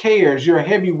cast your cares, your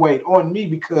heavy weight on me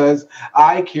because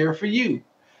I care for you.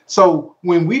 So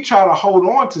when we try to hold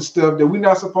on to stuff that we're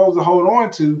not supposed to hold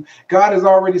on to, God has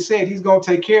already said he's going to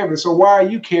take care of it. So why are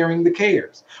you carrying the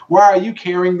cares? Why are you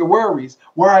carrying the worries?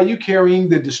 Why are you carrying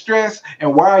the distress?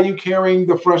 And why are you carrying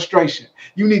the frustration?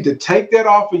 You need to take that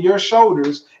off of your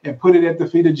shoulders and put it at the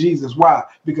feet of Jesus. Why?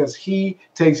 Because he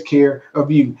takes care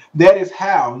of you. That is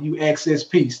how you access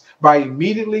peace, by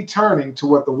immediately turning to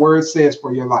what the word says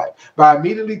for your life, by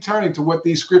immediately turning to what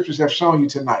these scriptures have shown you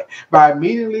tonight, by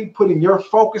immediately putting your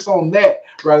focus on that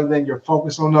rather than your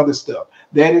focus on other stuff.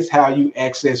 That is how you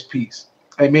access peace.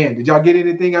 Amen. Did y'all get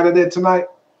anything out of that tonight?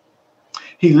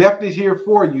 He left it here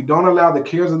for you. Don't allow the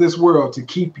cares of this world to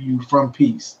keep you from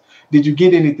peace. Did you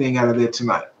get anything out of that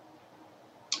tonight?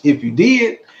 If you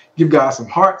did, give God some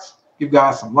hearts, give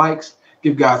God some likes,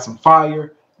 give God some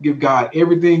fire, give God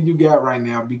everything you got right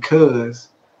now because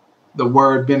the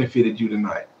word benefited you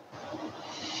tonight.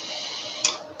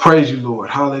 Praise you, Lord.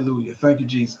 Hallelujah. Thank you,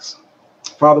 Jesus.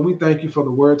 Father, we thank you for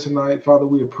the word tonight. Father,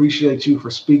 we appreciate you for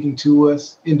speaking to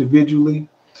us individually.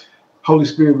 Holy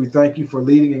Spirit, we thank you for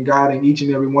leading and guiding each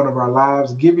and every one of our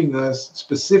lives, giving us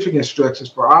specific instructions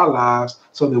for our lives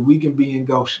so that we can be in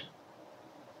Goshen,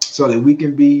 so that we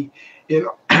can be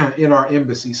in our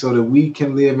embassy, so that we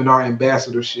can live in our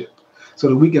ambassadorship, so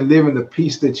that we can live in the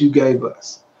peace that you gave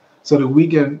us, so that we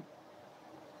can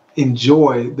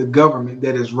enjoy the government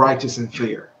that is righteous and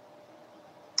fair.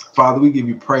 Father, we give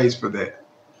you praise for that,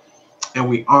 and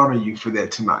we honor you for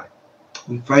that tonight.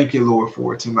 We thank you, Lord,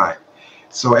 for it tonight.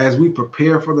 So as we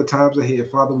prepare for the times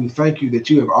ahead, Father, we thank you that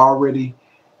you have already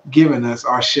given us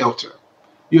our shelter.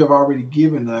 You have already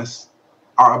given us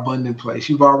our abundant place.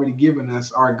 You've already given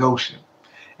us our Goshen.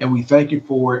 And we thank you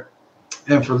for it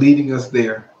and for leading us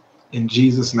there. In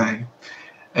Jesus' name,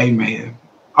 amen.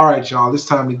 All right, y'all, it's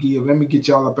time to give. Let me get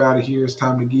y'all up out of here. It's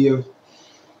time to give.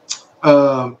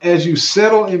 As you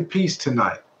settle in peace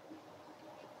tonight,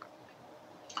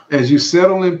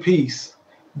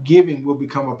 giving will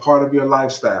become a part of your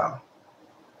lifestyle.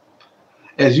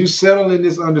 As you settle in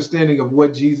this understanding of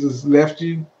what Jesus left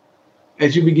you,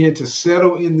 as you begin to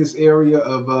settle in this area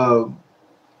of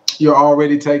you're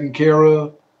already taken care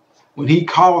of, when he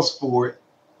calls for it,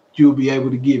 you'll be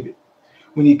able to give it.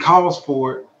 When he calls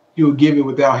for it, you'll give it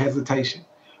without hesitation.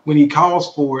 When he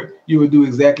calls for it, you will do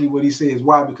exactly what he says.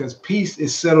 Why? Because peace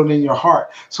is settled in your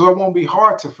heart. So it won't be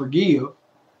hard to forgive.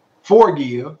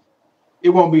 It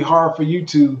won't be hard for you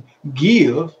to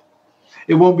give.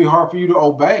 It won't be hard for you to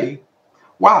obey.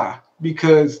 Why?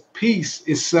 Because peace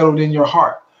is settled in your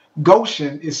heart.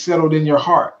 Goshen is settled in your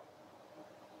heart.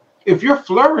 If you're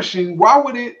flourishing, why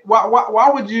would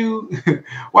you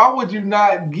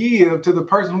not give to the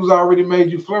person who's already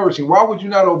made you flourishing? Why would you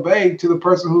not obey to the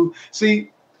person who,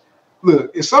 look,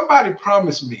 if somebody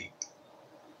promised me,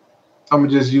 I'm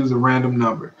gonna just use a random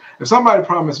number. If somebody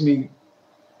promised me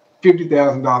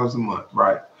 $50,000 a month,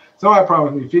 right? Somebody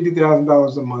promised me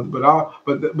 $50,000 a month,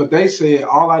 but they said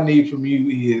all I need from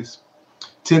you is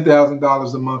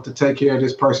 $10,000 a month to take care of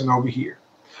this person over here.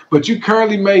 But you're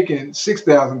currently making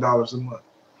 $6,000 a month.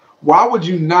 Why would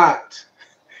you not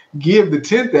give the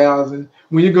 $10,000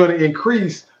 when you're going to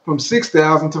increase from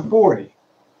 $6,000 to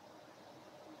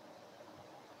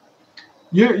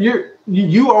 $40,000?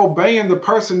 You obeying the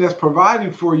person that's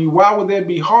providing for you. Why would that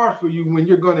be hard for you when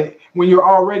you're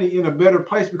already in a better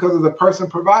place because of the person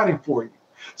providing for you?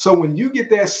 So when you get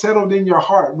that settled in your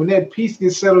heart, when that peace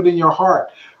gets settled in your heart,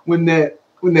 when that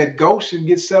Goshen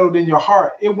gets settled in your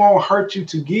heart, it won't hurt you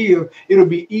to give. It'll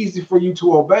be easy for you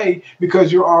to obey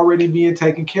because you're already being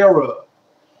taken care of.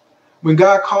 When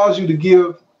God calls you to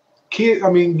give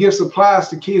supplies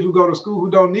to kids who go to school who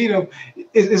don't need them,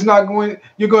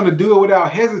 you're going to do it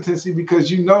without hesitancy because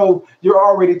you know you're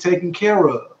already taken care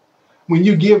of. When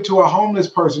you give to a homeless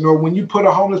person, or when you put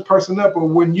a homeless person up, or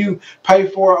when you pay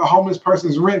for a homeless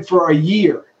person's rent for a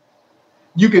year,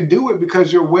 you can do it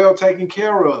because you're well taken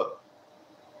care of.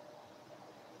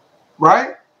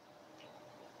 Right?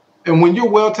 And when you're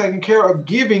well taken care of,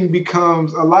 giving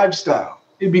becomes a lifestyle.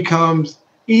 It becomes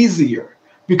easier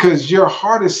because your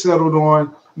heart is settled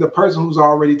on the person who's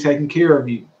already taken care of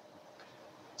you.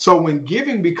 So when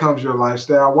giving becomes your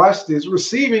lifestyle, watch this,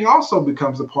 receiving also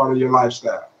becomes a part of your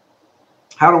lifestyle.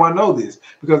 How do I know this?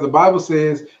 Because the Bible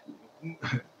says,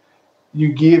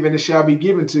 you give and it shall be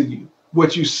given to you.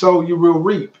 What you sow, you will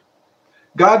reap.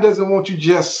 God doesn't want you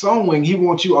just sowing. He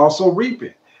wants you also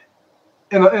reaping.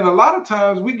 And a lot of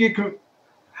times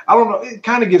it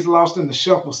kind of gets lost in the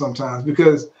shuffle sometimes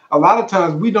because a lot of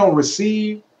times we don't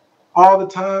receive all the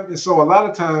time. And so a lot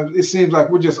of times it seems like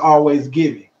we're just always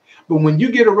giving. But when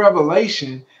you get a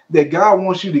revelation that God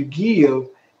wants you to give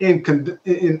in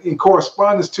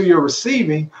correspondence to your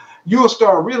receiving, you'll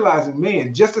start realizing,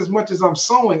 man, just as much as I'm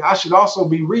sowing, I should also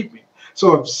be reaping.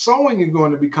 So if sowing is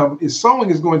going to become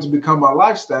my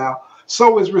lifestyle,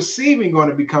 so is receiving going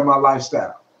to become my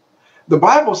lifestyle. The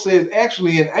Bible says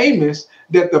actually in Amos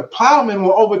that the plowman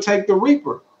will overtake the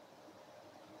reaper.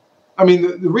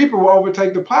 The reaper will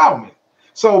overtake the plowman.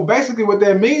 So basically what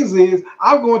that means is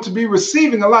I'm going to be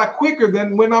receiving a lot quicker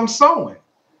than when I'm sowing.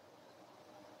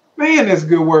 Man, that's a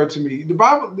good word to me. The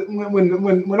Bible,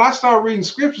 when I start reading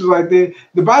scriptures like that,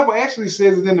 the Bible actually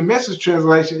says it in the Message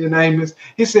translation in Amos.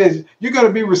 It says you're going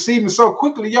to be receiving so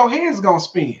quickly, your head's going to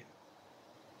spin.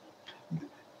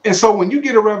 And so when you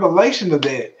get a revelation of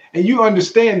that, and you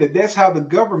understand that that's how the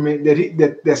government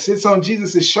that sits on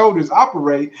Jesus' shoulders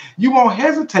operate, you won't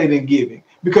hesitate in giving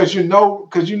because you know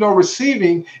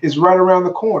receiving is right around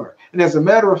the corner. And as a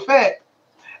matter of fact,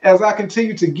 as I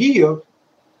continue to give,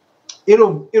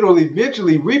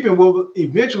 reaping will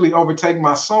eventually overtake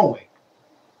my sowing.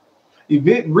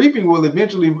 Reaping will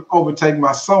eventually overtake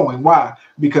my sowing. Why?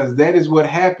 Because that is what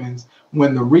happens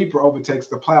when the reaper overtakes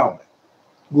the plowman.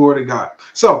 Glory to God.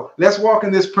 So let's walk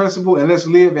in this principle and let's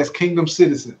live as kingdom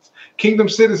citizens. Kingdom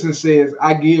citizens says,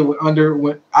 I give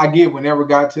whenever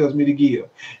God tells me to give.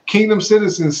 Kingdom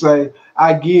citizens say,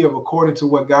 I give according to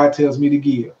what God tells me to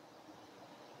give.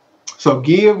 So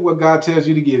give what God tells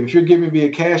you to give. If you're giving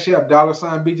via Cash App,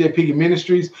 $BJ Pekin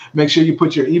Ministries, make sure you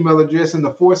put your email address in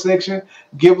the for section.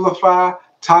 Givelify,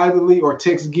 Tithely, or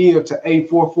text give to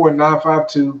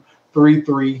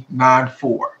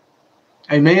 844-952-3394.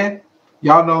 Amen.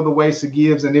 Y'all know the ways to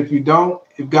give. And if you don't,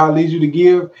 if God leads you to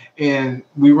give and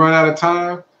we run out of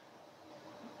time,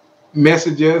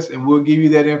 message us and we'll give you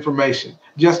that information.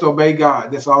 Just obey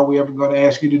God. That's all we're ever going to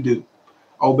ask you to do.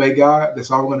 Obey God.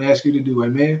 That's all we're going to ask you to do.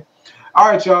 Amen. All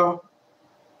right, y'all.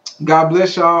 God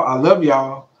bless y'all. I love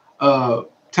y'all.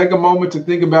 Take a moment to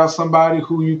think about somebody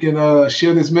who you can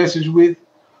share this message with.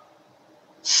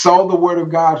 Sow the word of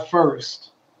God first.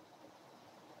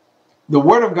 The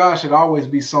word of God should always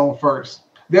be sown first.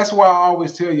 That's why I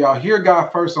always tell y'all, hear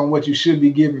God first on what you should be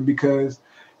giving, because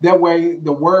that way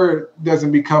the word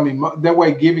doesn't become, that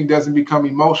way giving doesn't become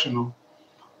emotional.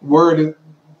 That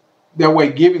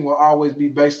way giving will always be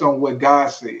based on what God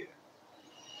said.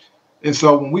 And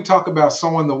so when we talk about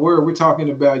sowing the word, we're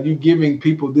talking about you giving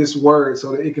people this word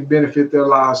so that it can benefit their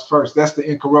lives first. That's the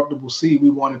incorruptible seed we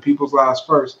want in people's lives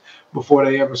first before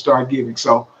they ever start giving.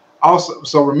 So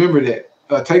remember that.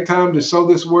 Take time to sow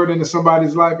this word into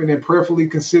somebody's life and then prayerfully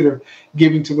consider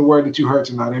giving to the word that you heard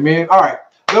tonight. Amen. All right.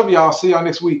 Love y'all. See y'all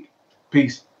next week.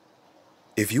 Peace.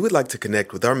 If you would like to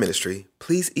connect with our ministry,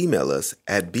 please email us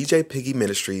at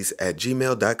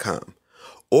bjpiggyministries@gmail.com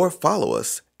or follow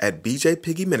us at BJ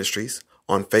Piggy Ministries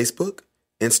on Facebook,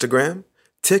 Instagram,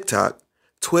 TikTok,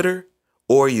 Twitter,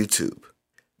 or YouTube.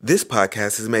 This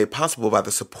podcast is made possible by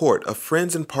the support of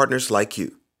friends and partners like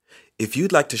you. If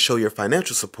you'd like to show your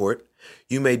financial support,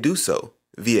 you may do so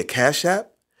via Cash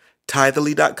App,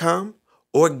 Tithely.com,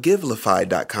 or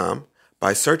Givelify.com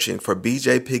by searching for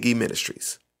BJ Piggy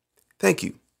Ministries. Thank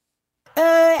you.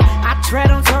 I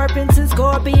tread on serpents and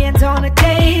scorpions on a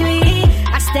daily.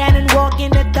 I stand and walk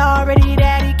in authority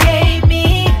that he gave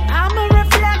me. I'm a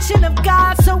reflection of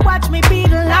God, so watch me be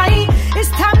the